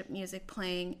worship music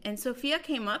playing. And Sophia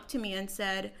came up to me and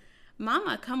said,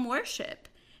 Mama, come worship.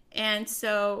 And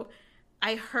so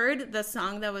I heard the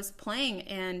song that was playing,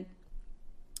 and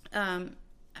I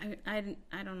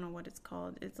don't know what it's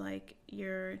called. It's like,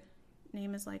 your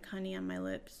name is like honey on my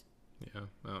lips. Yeah,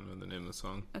 I don't know the name of the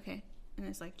song. Okay. And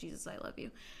it's like, Jesus, I love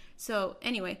you. So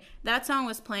anyway, that song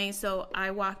was playing. So I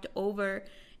walked over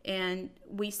and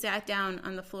we sat down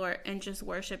on the floor and just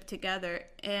worshiped together.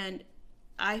 And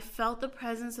I felt the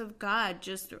presence of God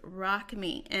just rock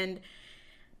me. And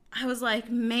I was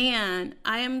like, man,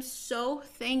 I am so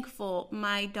thankful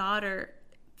my daughter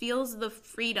feels the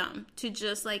freedom to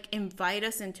just like invite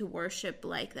us into worship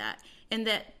like that. And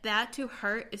that to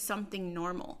her is something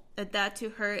normal. That to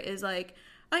her is like,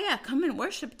 oh yeah, come and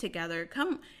worship together.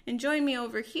 Come and join me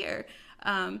over here.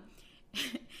 And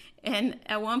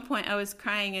at one point I was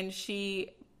crying and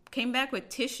she came back with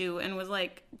tissue and was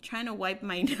like trying to wipe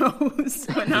my nose.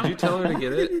 Did you tell her to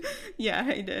get it? Yeah,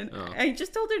 I did. Oh. I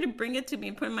just told her to bring it to me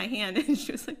and put it in my hand, and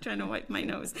she was like trying to wipe my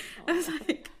nose. I was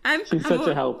like, She's such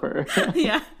a helper.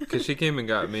 Yeah. Because she came and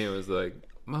got me and was like,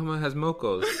 Mama has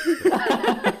mocos.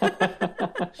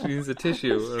 She needs a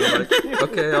tissue. And I'm like,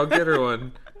 okay, I'll get her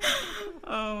one.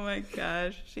 Oh my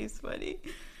gosh, she's funny.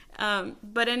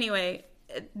 But anyway,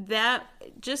 that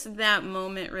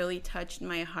moment really touched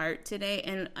my heart today.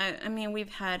 And I mean,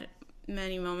 we've had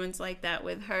many moments like that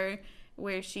with her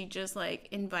where she just like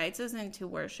invites us into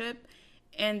worship.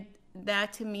 And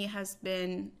that to me has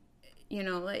been, you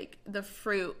know, like the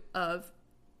fruit of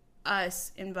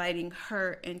us inviting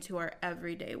her into our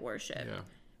everyday worship.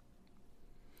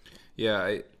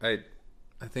 Yeah, I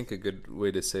think a good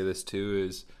way to say this too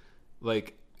is,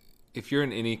 like, if you're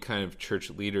in any kind of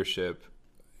church leadership,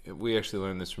 we actually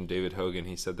learned this from David Hogan.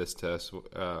 He said this to us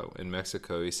in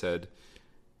Mexico. He said,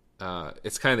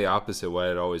 it's kind of the opposite of what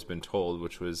I'd always been told,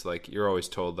 which was like, you're always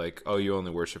told like, oh, you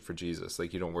only worship for Jesus.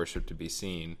 Like, you don't worship to be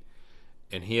seen.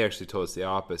 And he actually told us the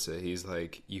opposite. He's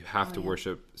like, you have to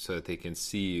worship so that they can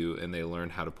see you and they learn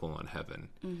how to pull on heaven.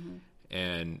 Mm-hmm.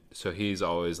 And so he's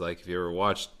always like, if you ever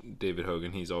watched David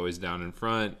Hogan, he's always down in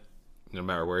front, no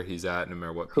matter where he's at, no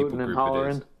matter what people group it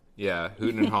is. Yeah,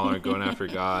 hooting and hollering, going after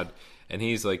God. And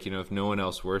he's like, you know, if no one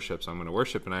else worships, I'm going to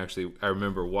worship. And I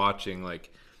remember watching,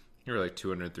 like, there were like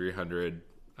 200, 300,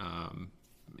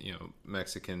 you know,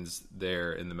 Mexicans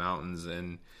there in the mountains.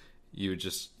 And you would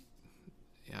just,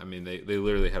 I mean, they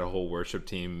literally had a whole worship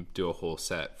team do a whole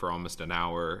set for almost an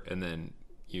hour, and then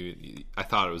I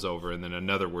thought it was over, and then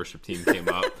another worship team came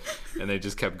up, and they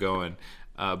just kept going.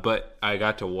 But I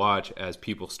got to watch as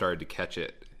people started to catch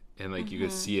it, and like you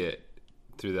could see it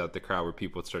throughout the crowd where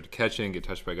people would start to catch it and get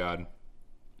touched by God.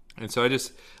 And so I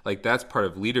just, like, that's part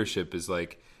of leadership, is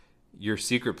like your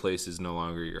secret place is no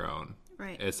longer your own.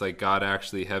 Right. It's like God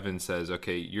actually, heaven says,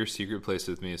 okay, your secret place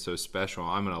with me is so special,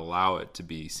 I'm going to allow it to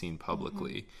be seen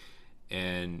publicly.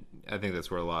 And I think that's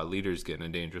where a lot of leaders get in a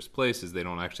dangerous place, is they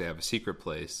don't actually have a secret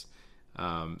place.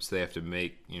 So they have to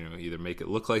either make it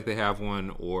look like they have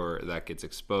one, or that gets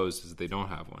exposed as they don't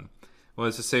have one. Well,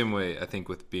 it's the same way, I think,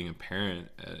 with being a parent,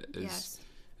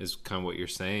 is kind of what you're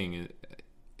saying.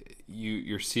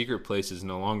 Your secret place is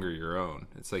no longer your own.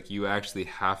 It's like you actually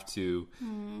have to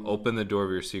open the door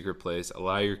of your secret place,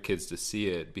 allow your kids to see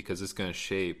it, because it's going to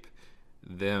shape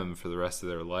them for the rest of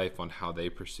their life on how they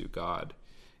pursue God.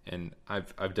 And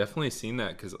I've definitely seen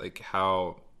that, because like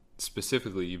how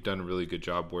specifically you've done a really good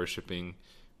job worshiping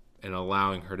and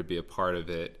allowing her to be a part of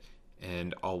it.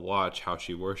 And I'll watch how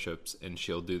she worships, and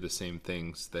she'll do the same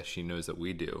things that she knows that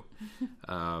we do.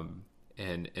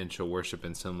 And she'll worship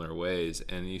in similar ways.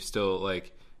 And you still,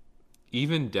 like,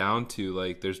 even down to,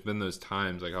 like, there's been those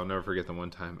times, like, I'll never forget the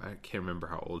one time, I can't remember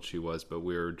how old she was, but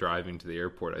we were driving to the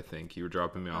airport, I think. You were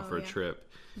dropping me off for a trip.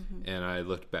 And I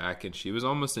looked back, and she was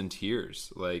almost in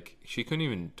tears. Like, she couldn't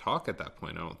even talk at that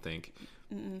point, I don't think.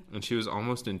 And she was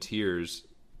almost in tears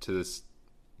to this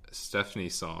Stephanie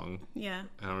song. Yeah.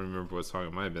 I don't remember what song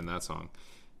it might have been, that song.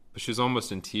 But she was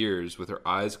almost in tears with her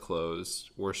eyes closed,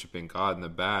 worshiping God in the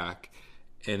back.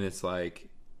 And it's like,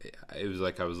 it was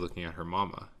like I was looking at her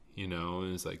mama, you know, and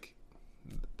it was like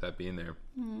that being there.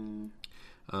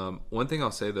 One thing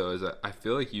I'll say, though, is that I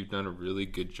feel like you've done a really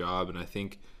good job. And I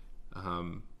think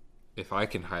if I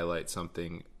can highlight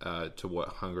something to what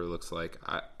hunger looks like,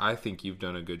 I think you've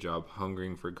done a good job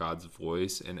hungering for God's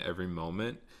voice in every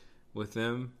moment with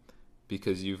them,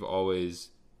 because you've always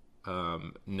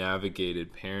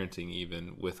navigated parenting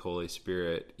even with Holy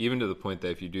Spirit, even to the point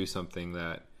that if you do something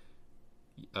that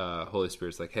Holy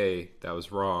Spirit's like, hey, that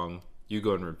was wrong, you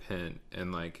go and repent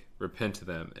to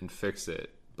them and fix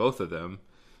it, both of them,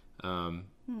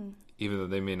 even though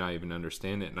they may not even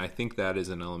understand it. And I think that is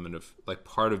an element of, like,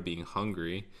 part of being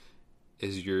hungry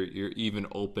is you're even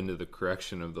open to the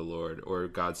correction of the Lord, or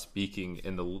God speaking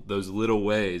in those little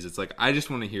ways. It's like, I just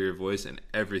want to hear your voice in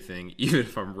everything, even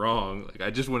if I'm wrong. Like,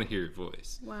 I just want to hear your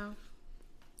voice. Wow.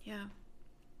 Yeah.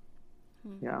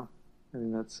 Yeah. I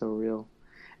mean, that's so real.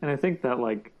 And I think that,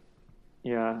 like,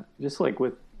 yeah, just like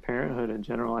with parenthood in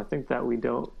general, I think that we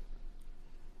don't,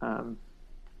 I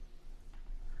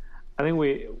think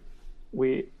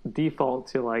we default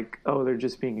to, like, oh, they're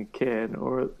just being a kid,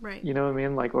 or, you know what I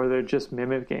mean? Like, or they're just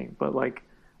mimicking. But, like,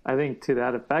 I think to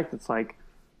that effect, it's like,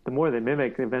 the more they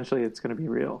mimic, eventually it's going to be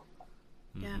real.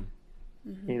 Yeah.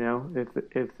 You know,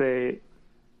 if they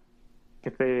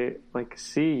like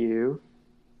see you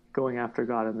going after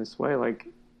God in this way, like,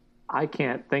 I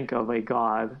can't think of a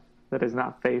God that is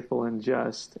not faithful and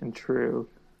just and true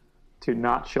to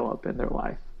not show up in their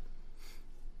life.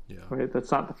 Yeah. Right?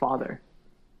 That's not the Father.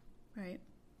 Right.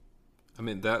 I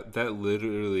mean, that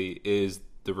literally is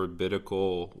the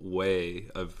rabbinical way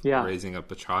of raising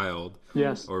up a child.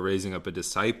 Yes. Or raising up a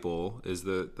disciple is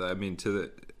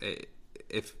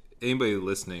if anybody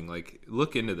listening, like,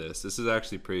 look into this. This is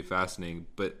actually pretty fascinating,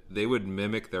 but they would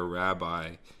mimic their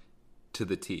rabbi to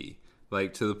the T.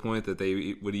 Like, to the point that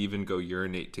they would even go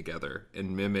urinate together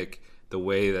and mimic the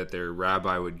way that their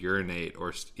rabbi would urinate,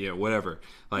 or, you know, whatever,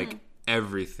 like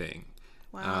everything.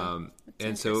 Wow.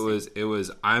 And so it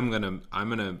was, I'm going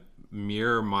to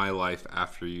mirror my life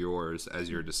after yours as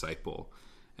your disciple.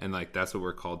 And, like, that's what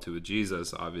we're called to with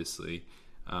Jesus, obviously,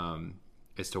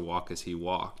 is to walk as he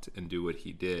walked and do what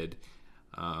he did.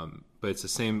 But it's the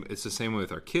same way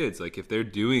with our kids. Like, if they're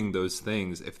doing those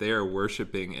things, if they are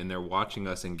worshiping and they're watching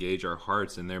us engage our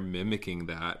hearts and they're mimicking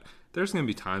that, there's going to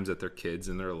be times that they're kids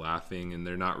and they're laughing and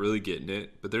they're not really getting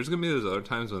it. But there's going to be those other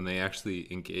times when they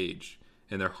actually engage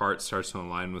and their heart starts to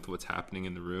align with what's happening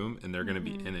in the room, and they're going to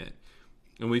be in it.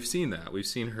 And we've seen that. We've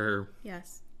seen her.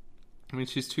 Yes. I mean,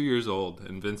 she's 2 years old,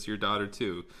 and Vince, your daughter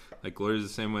too. Like, Gloria's the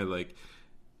same way. Like,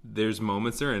 there's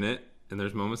moments they're in it, and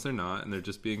there's moments they're not, and they're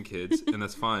just being kids, and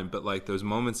that's fine. But, like, those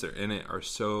moments they're in it are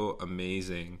so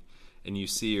amazing, and you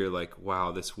see, you're like,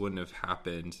 wow, this wouldn't have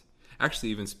happened. Actually,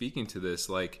 even speaking to this,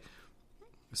 like,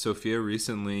 Sophia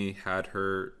recently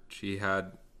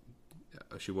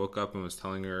she woke up and was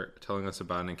telling us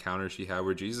about an encounter she had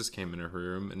where Jesus came in her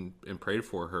room and prayed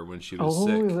for her when she was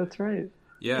sick. Oh, that's right.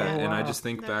 Yeah, Oh, and I wow. just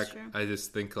think That's back, true. I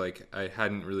just think like I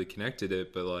hadn't really connected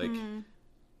it, but like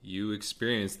you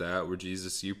experienced that where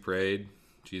Jesus, you prayed,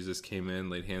 Jesus came in,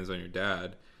 laid hands on your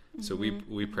dad. So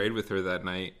we prayed with her that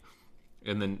night,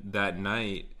 and then that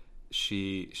night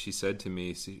she said to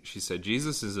me, she said,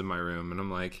 Jesus is in my room, and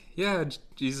I'm like, yeah,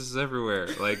 Jesus is everywhere.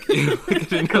 Like, you know, like, I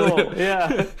didn't know Cool. that.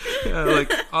 Yeah. Yeah,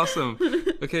 like, awesome.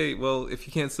 Okay, well, if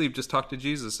you can't sleep, just talk to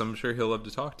Jesus. I'm sure he'll love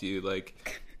to talk to you.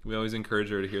 Like, we always encourage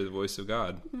her to hear the voice of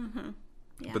God.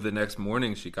 Yeah. But the next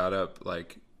morning she got up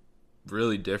like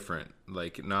really different.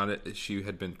 Like, not, she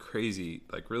had been crazy,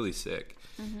 like really sick.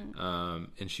 And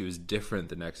she was different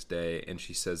the next day. And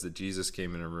she says that Jesus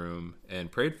came in her room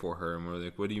and prayed for her. And we're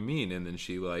like, what do you mean? And then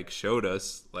she like showed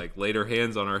us, like laid her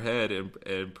hands on her head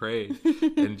and prayed.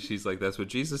 And she's like, that's what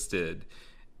Jesus did.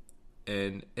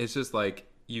 And it's just like,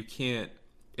 you can't,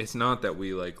 it's not that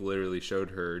we like literally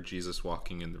showed her Jesus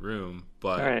walking in the room,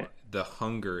 but Right. the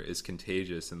hunger is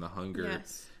contagious, and the hunger,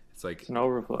 Yes. it's like, It's an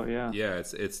overflow. Yeah. yeah,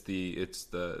 it's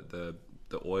the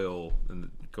oil and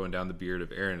going down the beard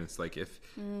of Aaron. It's like, if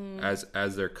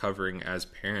as they're covering as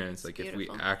parents, like if we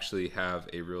beautiful. actually have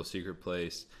a real secret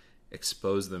place,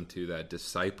 expose them to that,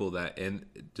 disciple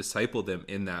them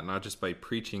in that, not just by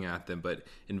preaching at them, but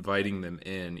inviting them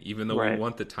in, even though Right. we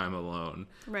want the time alone.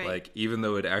 Right. Like, even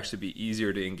though it'd actually be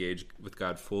easier to engage with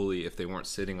God fully if they weren't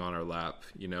sitting on our lap,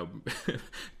 you know,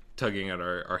 tugging at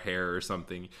our hair or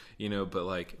something, you know, but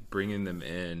like bringing them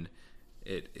in,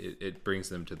 it brings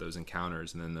them to those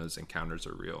encounters, and then those encounters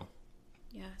are real.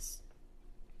 Yes.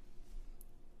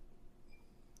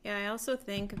 Yeah, I also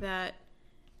think that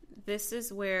this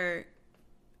is where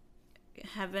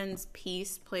heaven's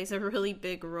peace plays a really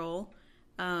big role.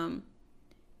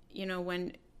 You know,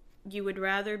 when you would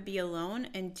rather be alone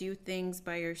and do things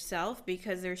by yourself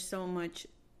because there's so much,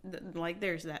 like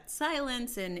there's that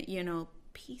silence and, you know,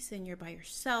 peace and you're by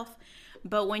yourself.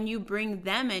 But when you bring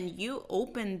them in, you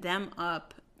open them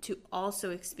up to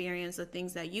also experience the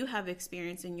things that you have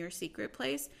experienced in your secret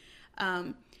place.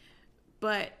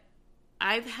 But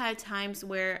I've had times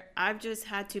where I've just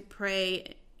had to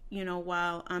pray, you know,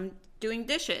 while I'm doing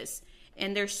dishes,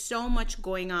 and there's so much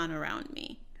going on around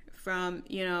me. From,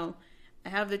 you know, I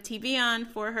have the TV on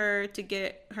for her to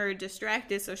get her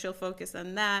distracted so she'll focus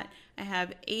on that. I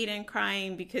have Aiden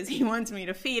crying because he wants me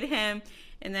to feed him.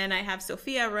 And then I have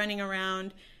Sophia running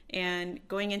around and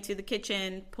going into the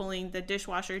kitchen, pulling the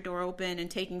dishwasher door open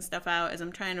and taking stuff out as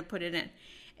I'm trying to put it in.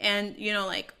 And, you know,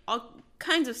 like all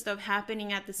kinds of stuff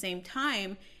happening at the same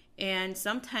time. And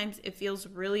sometimes it feels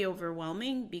really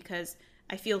overwhelming because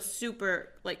I feel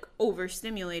super like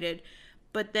overstimulated.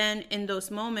 But then in those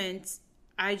moments,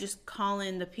 I just call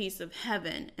in the peace of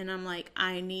heaven, and I'm like,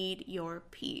 I need your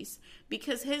peace,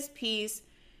 because his peace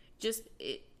just,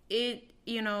 it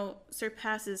you know,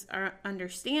 surpasses our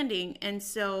understanding. And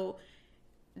so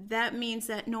that means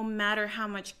that no matter how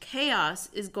much chaos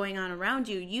is going on around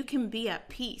you, you can be at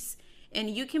peace, and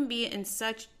you can be in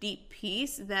such deep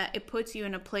peace that it puts you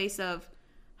in a place of,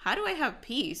 how do I have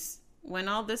peace when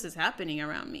all this is happening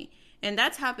around me? And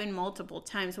that's happened multiple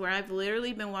times where I've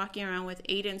literally been walking around with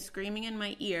Aiden screaming in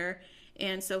my ear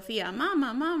and Sophia,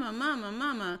 mama, mama, mama,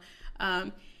 mama.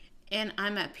 And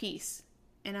I'm at peace.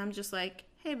 And I'm just like,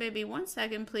 hey, baby, 1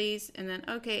 second, please. And then,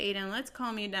 okay, Aiden, let's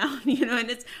calm you down. You know, and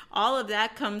it's all of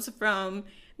that comes from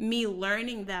me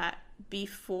learning that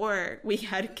before we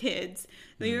had kids.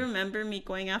 Do you remember me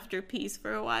going after peace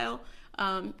for a while?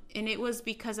 And it was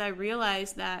because I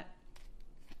realized that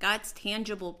God's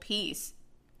tangible peace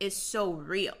is so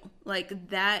real. Like,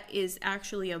 that is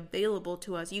actually available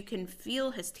to us. You can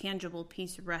feel his tangible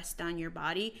peace rest on your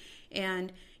body,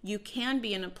 and you can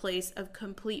be in a place of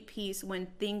complete peace when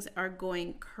things are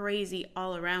going crazy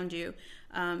all around you.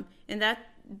 And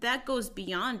that goes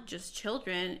beyond just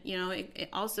children. You know, it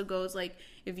also goes, like,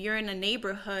 if you're in a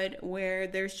neighborhood where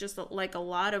there's just like a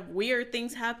lot of weird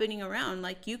things happening around,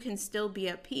 like, you can still be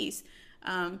at peace.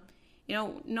 You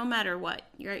know, no matter what,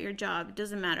 you're at your job, it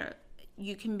doesn't matter.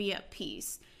 You can be at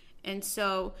peace. And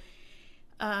so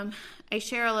I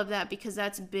share all of that because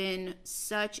that's been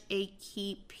such a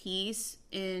key piece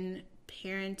in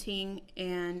parenting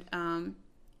and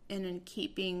in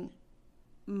keeping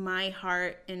my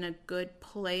heart in a good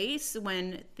place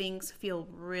when things feel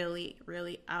really,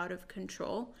 really out of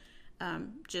control.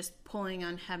 Just pulling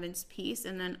on heaven's peace,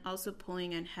 and then also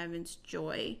pulling on heaven's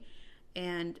joy.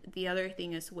 And the other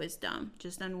thing is wisdom,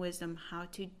 just on wisdom, how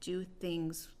to do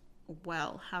things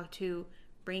well, how to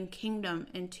bring kingdom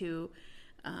into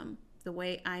the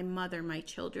way I mother my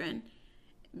children,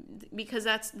 because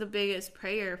that's the biggest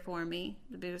prayer for me.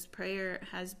 The biggest prayer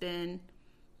has been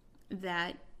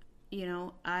that, you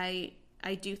know, I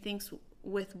do things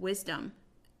with wisdom,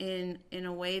 in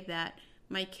a way that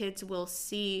my kids will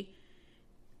see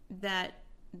that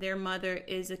their mother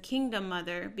is a kingdom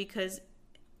mother, because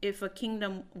if a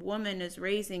kingdom woman is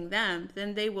raising them,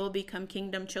 then they will become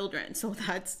kingdom children. So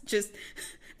that's just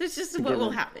what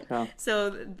will happen. Yeah. So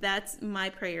that's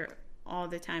my prayer all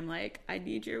the time. Like, I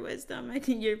need your wisdom, I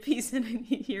need your peace, and I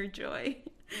need your joy.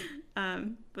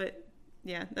 But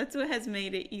yeah, that's what has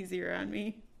made it easier on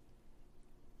me.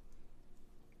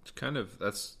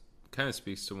 That's kind of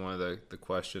speaks to one of the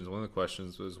questions. One of the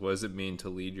questions was, what does it mean to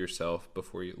lead yourself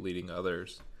before you're leading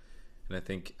others? And I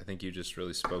think you just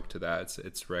really spoke to that.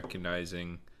 It's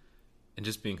recognizing and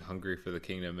just being hungry for the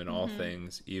kingdom in all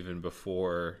things, even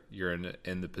before you're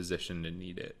in the position to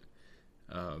need it.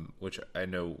 Which I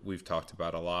know we've talked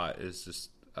about a lot, is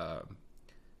just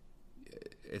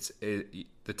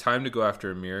the time to go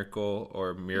after a miracle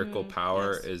or miracle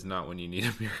power is not when you need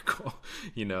a miracle.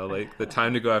 Like the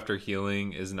time to go after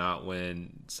healing is not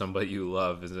when somebody you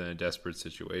love is in a desperate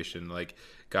situation. Like,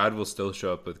 God will still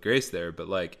show up with grace there, but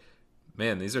like,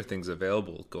 man, these are things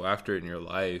available. Go after it in your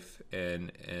life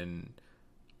and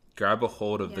grab a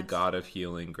hold of the God of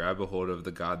healing. Grab a hold of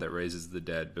the God that raises the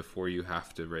dead before you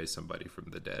have to raise somebody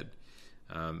from the dead.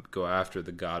 Go after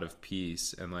the God of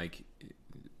peace. And like,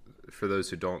 for those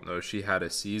who don't know, she had a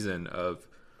season of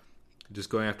just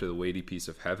going after the weighty peace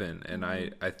of heaven. And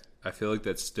I feel like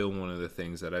that's still one of the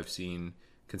things that I've seen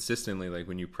consistently. Like,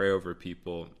 when you pray over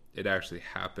people, it actually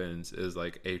happens, is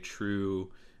like a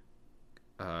true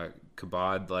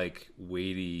kabod, like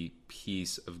weighty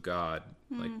peace of God.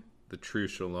 Like the true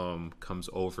shalom comes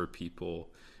over people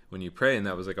when you pray. And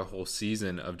that was like a whole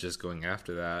season of just going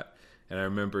after that. And I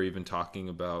remember even talking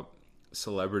about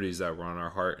celebrities that were on our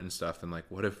heart and stuff, and like,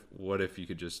 what if you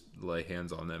could just lay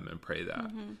hands on them and pray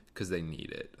that, because they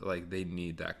need it. Like, they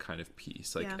need that kind of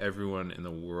peace. Like, everyone in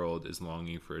the world is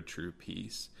longing for a true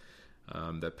peace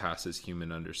that passes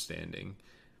human understanding.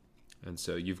 And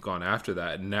so you've gone after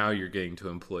that, and now you're getting to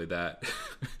employ that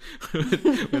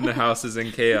when the house is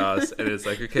in chaos. And it's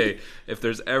like, okay, if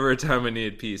there's ever a time I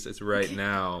needed peace, it's right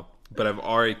now. But I've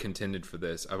already contended for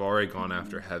this. I've already gone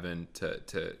after heaven to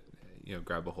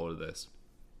grab a hold of this.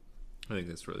 I think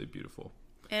that's really beautiful.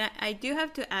 And I do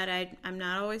have to add, I'm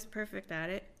not always perfect at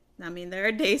it. I mean, there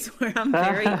are days where I'm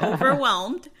very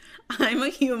overwhelmed. I'm a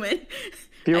human. If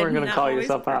you weren't going to call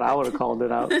yourself out, I would have called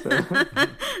it out. So.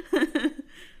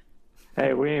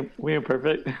 Hey, we ain't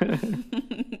perfect.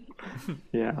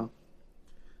 Yeah.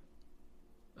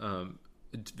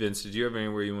 Vince, did you have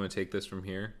anywhere you want to take this from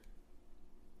here?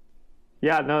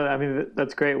 Yeah, no, I mean,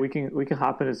 that's great. We can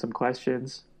hop into some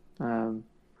questions. I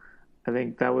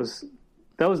think that was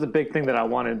the big thing that I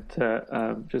wanted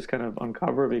to just kind of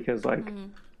uncover, because like,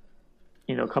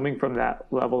 coming from that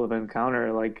level of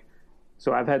encounter, like,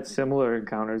 so I've had similar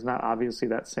encounters, not obviously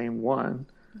that same one,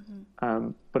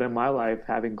 but in my life,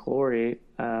 having Glory,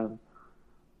 I've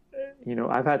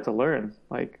had to learn,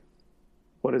 like,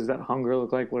 what does that hunger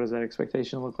look like? What does that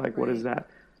expectation look like? Right. What does that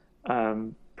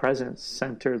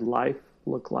presence-centered life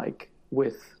look like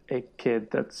with a kid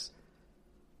that's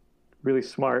really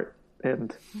smart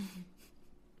and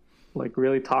like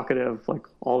really talkative, like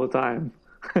all the time?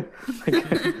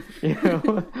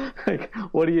 Like,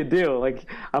 what do you do? Like,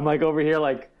 I'm like over here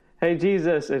like, hey,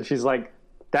 Jesus. And she's like,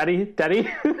 daddy.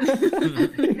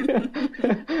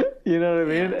 You know what I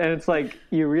mean? And it's like,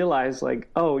 you realize like,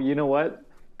 oh, you know what?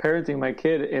 Parenting my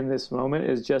kid in this moment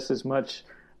is just as much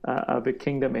of a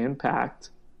kingdom impact.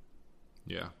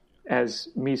 Yeah. As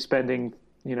me spending,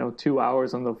 2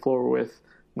 hours on the floor with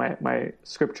my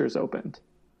scriptures opened.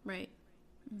 Right.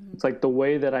 Mm-hmm. It's like the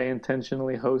way that I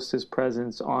intentionally host his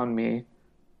presence on me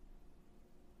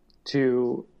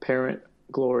to parent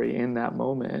Glory in that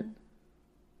moment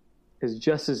is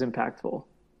just as impactful.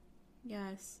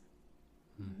 Yes.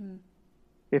 Mm-hmm.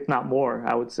 If not more,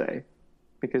 I would say,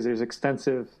 because there's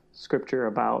extensive scripture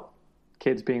about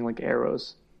kids being like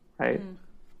arrows, right?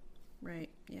 Right.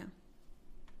 Yeah.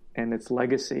 And it's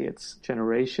legacy, it's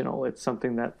generational, it's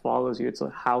something that follows you, it's a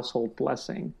household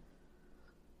blessing.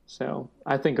 So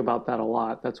I think about that a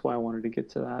lot. That's why I wanted to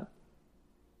get to that.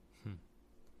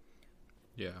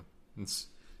 Yeah, it's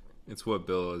what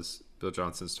Bill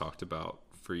Johnson's talked about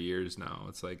for years now.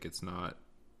 It's like, it's not,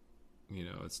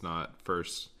 it's not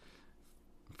first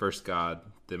God,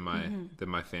 then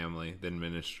my family, then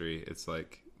ministry. It's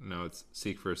like, no, it's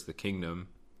seek first the kingdom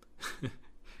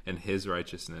and his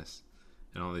righteousness,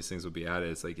 and all these things will be added.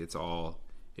 It's like, it's all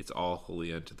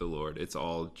holy unto the Lord. It's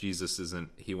all, Jesus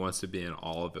he wants to be in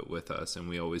all of it with us, and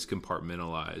we always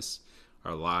compartmentalize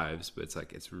our lives, but it's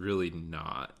like, it's really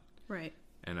not. Right.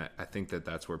 And I think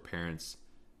that's where parents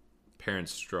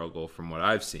parents struggle from what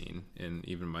I've seen, and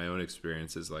even my own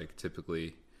experience is like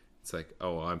typically it's like,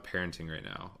 oh, well, I'm parenting right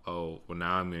now. Oh, well,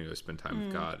 now I'm going to go spend time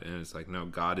with God. And it's like, no,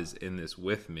 God is in this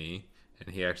with me,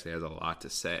 and he actually has a lot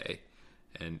to say.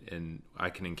 And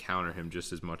I can encounter him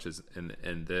just as much as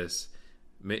in this,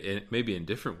 maybe in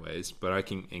different ways, but I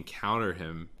can encounter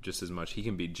him just as much. He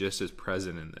can be just as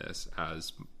present in this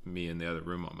as me in the other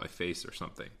room on my face or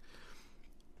something.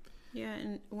 Yeah,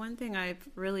 and one thing I've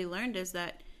really learned is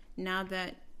that now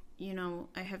that,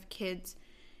 I have kids,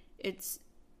 it's,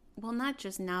 well, not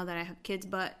just now that I have kids,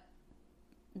 but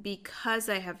because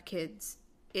I have kids,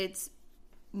 it's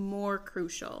more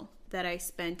crucial that I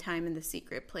spend time in the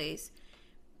secret place,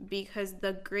 because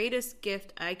the greatest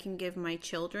gift I can give my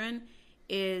children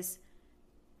is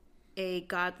a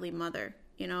godly mother,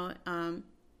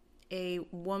 a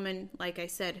woman, like I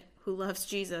said, who loves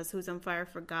Jesus, who's on fire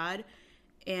for God.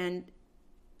 And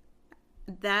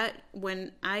that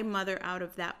when I mother out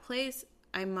of that place,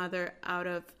 I mother out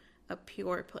of a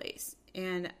pure place,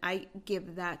 and I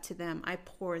give that to them. I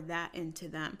pour that into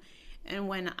them. And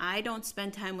when I don't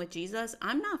spend time with Jesus,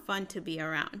 I'm not fun to be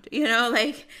around.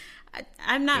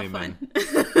 I'm not Amen. Fun.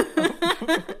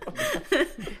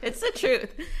 It's the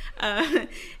truth.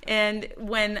 And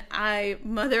when I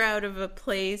mother out of a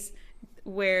place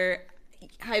where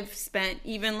I've spent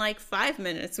even 5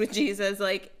 minutes with Jesus,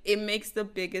 it makes the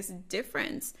biggest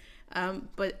difference.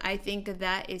 But I think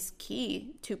that is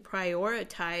key, to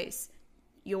prioritize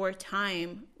your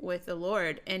time with the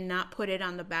Lord and not put it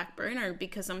on the back burner,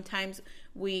 because sometimes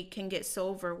we can get so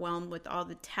overwhelmed with all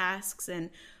the tasks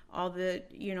and all the,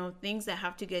 things that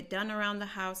have to get done around the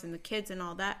house and the kids and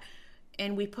all that.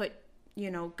 And we put,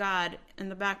 God in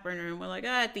the back burner, and we're like,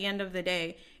 at the end of the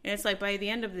day. And it's like, by the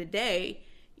end of the day,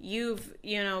 you've,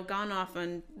 gone off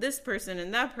on this person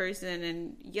and that person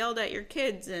and yelled at your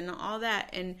kids and all that.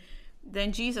 And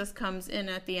then Jesus comes in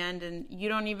at the end, and you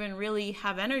don't even really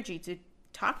have energy to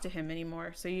talk to him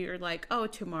anymore. So you're like, oh,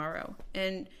 tomorrow.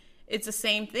 And it's the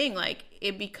same thing.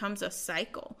 It becomes a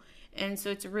cycle. And so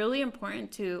it's really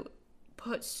important to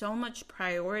put so much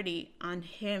priority on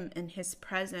him and his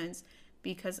presence,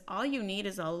 because all you need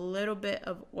is a little bit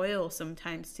of oil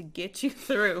sometimes to get you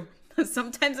through.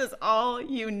 Sometimes it's all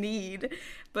you need.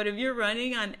 But if you're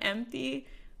running on empty,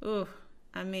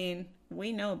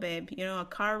 we know, babe, a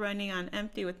car running on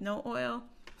empty with no oil,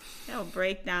 it'll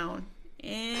break down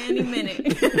any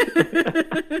minute.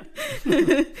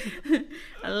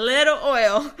 A little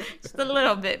oil, just a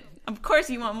little bit. Of course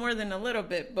you want more than a little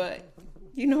bit, but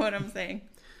you know what I'm saying.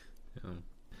 Yeah.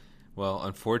 Well,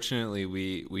 unfortunately,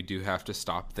 we do have to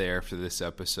stop there for this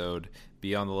episode.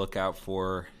 Be on the lookout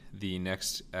for the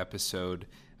next episode,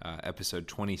 episode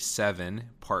 27,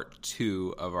 part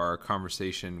 2 of our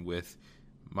conversation with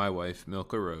my wife,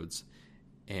 Milca Rhodes.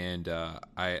 And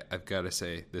I've got to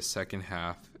say, the second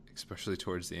half, especially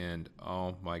towards the end,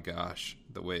 oh my gosh,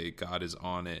 the way God is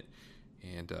on it.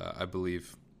 And I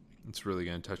believe it's really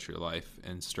going to touch your life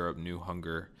and stir up new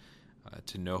hunger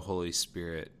to know Holy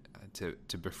Spirit,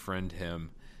 to befriend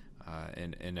him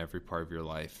in every part of your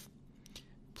life.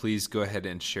 Please go ahead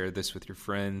and share this with your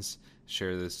friends,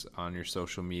 share this on your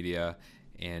social media.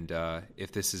 And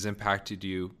if this has impacted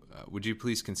you, would you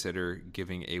please consider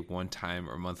giving a one-time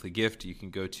or monthly gift? You can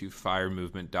go to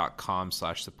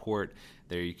firemovement.com/support.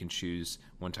 There you can choose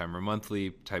one-time or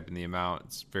monthly, type in the amount.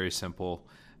 It's very simple.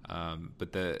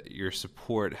 But your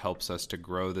support helps us to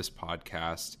grow this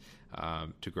podcast,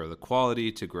 to grow the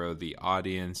quality, to grow the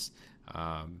audience,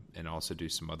 and also do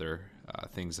some other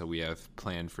things that we have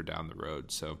planned for down the road.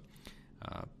 So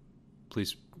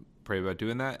please pray about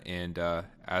doing that. And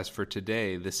as for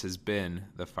today, this has been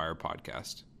the Fire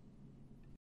Podcast.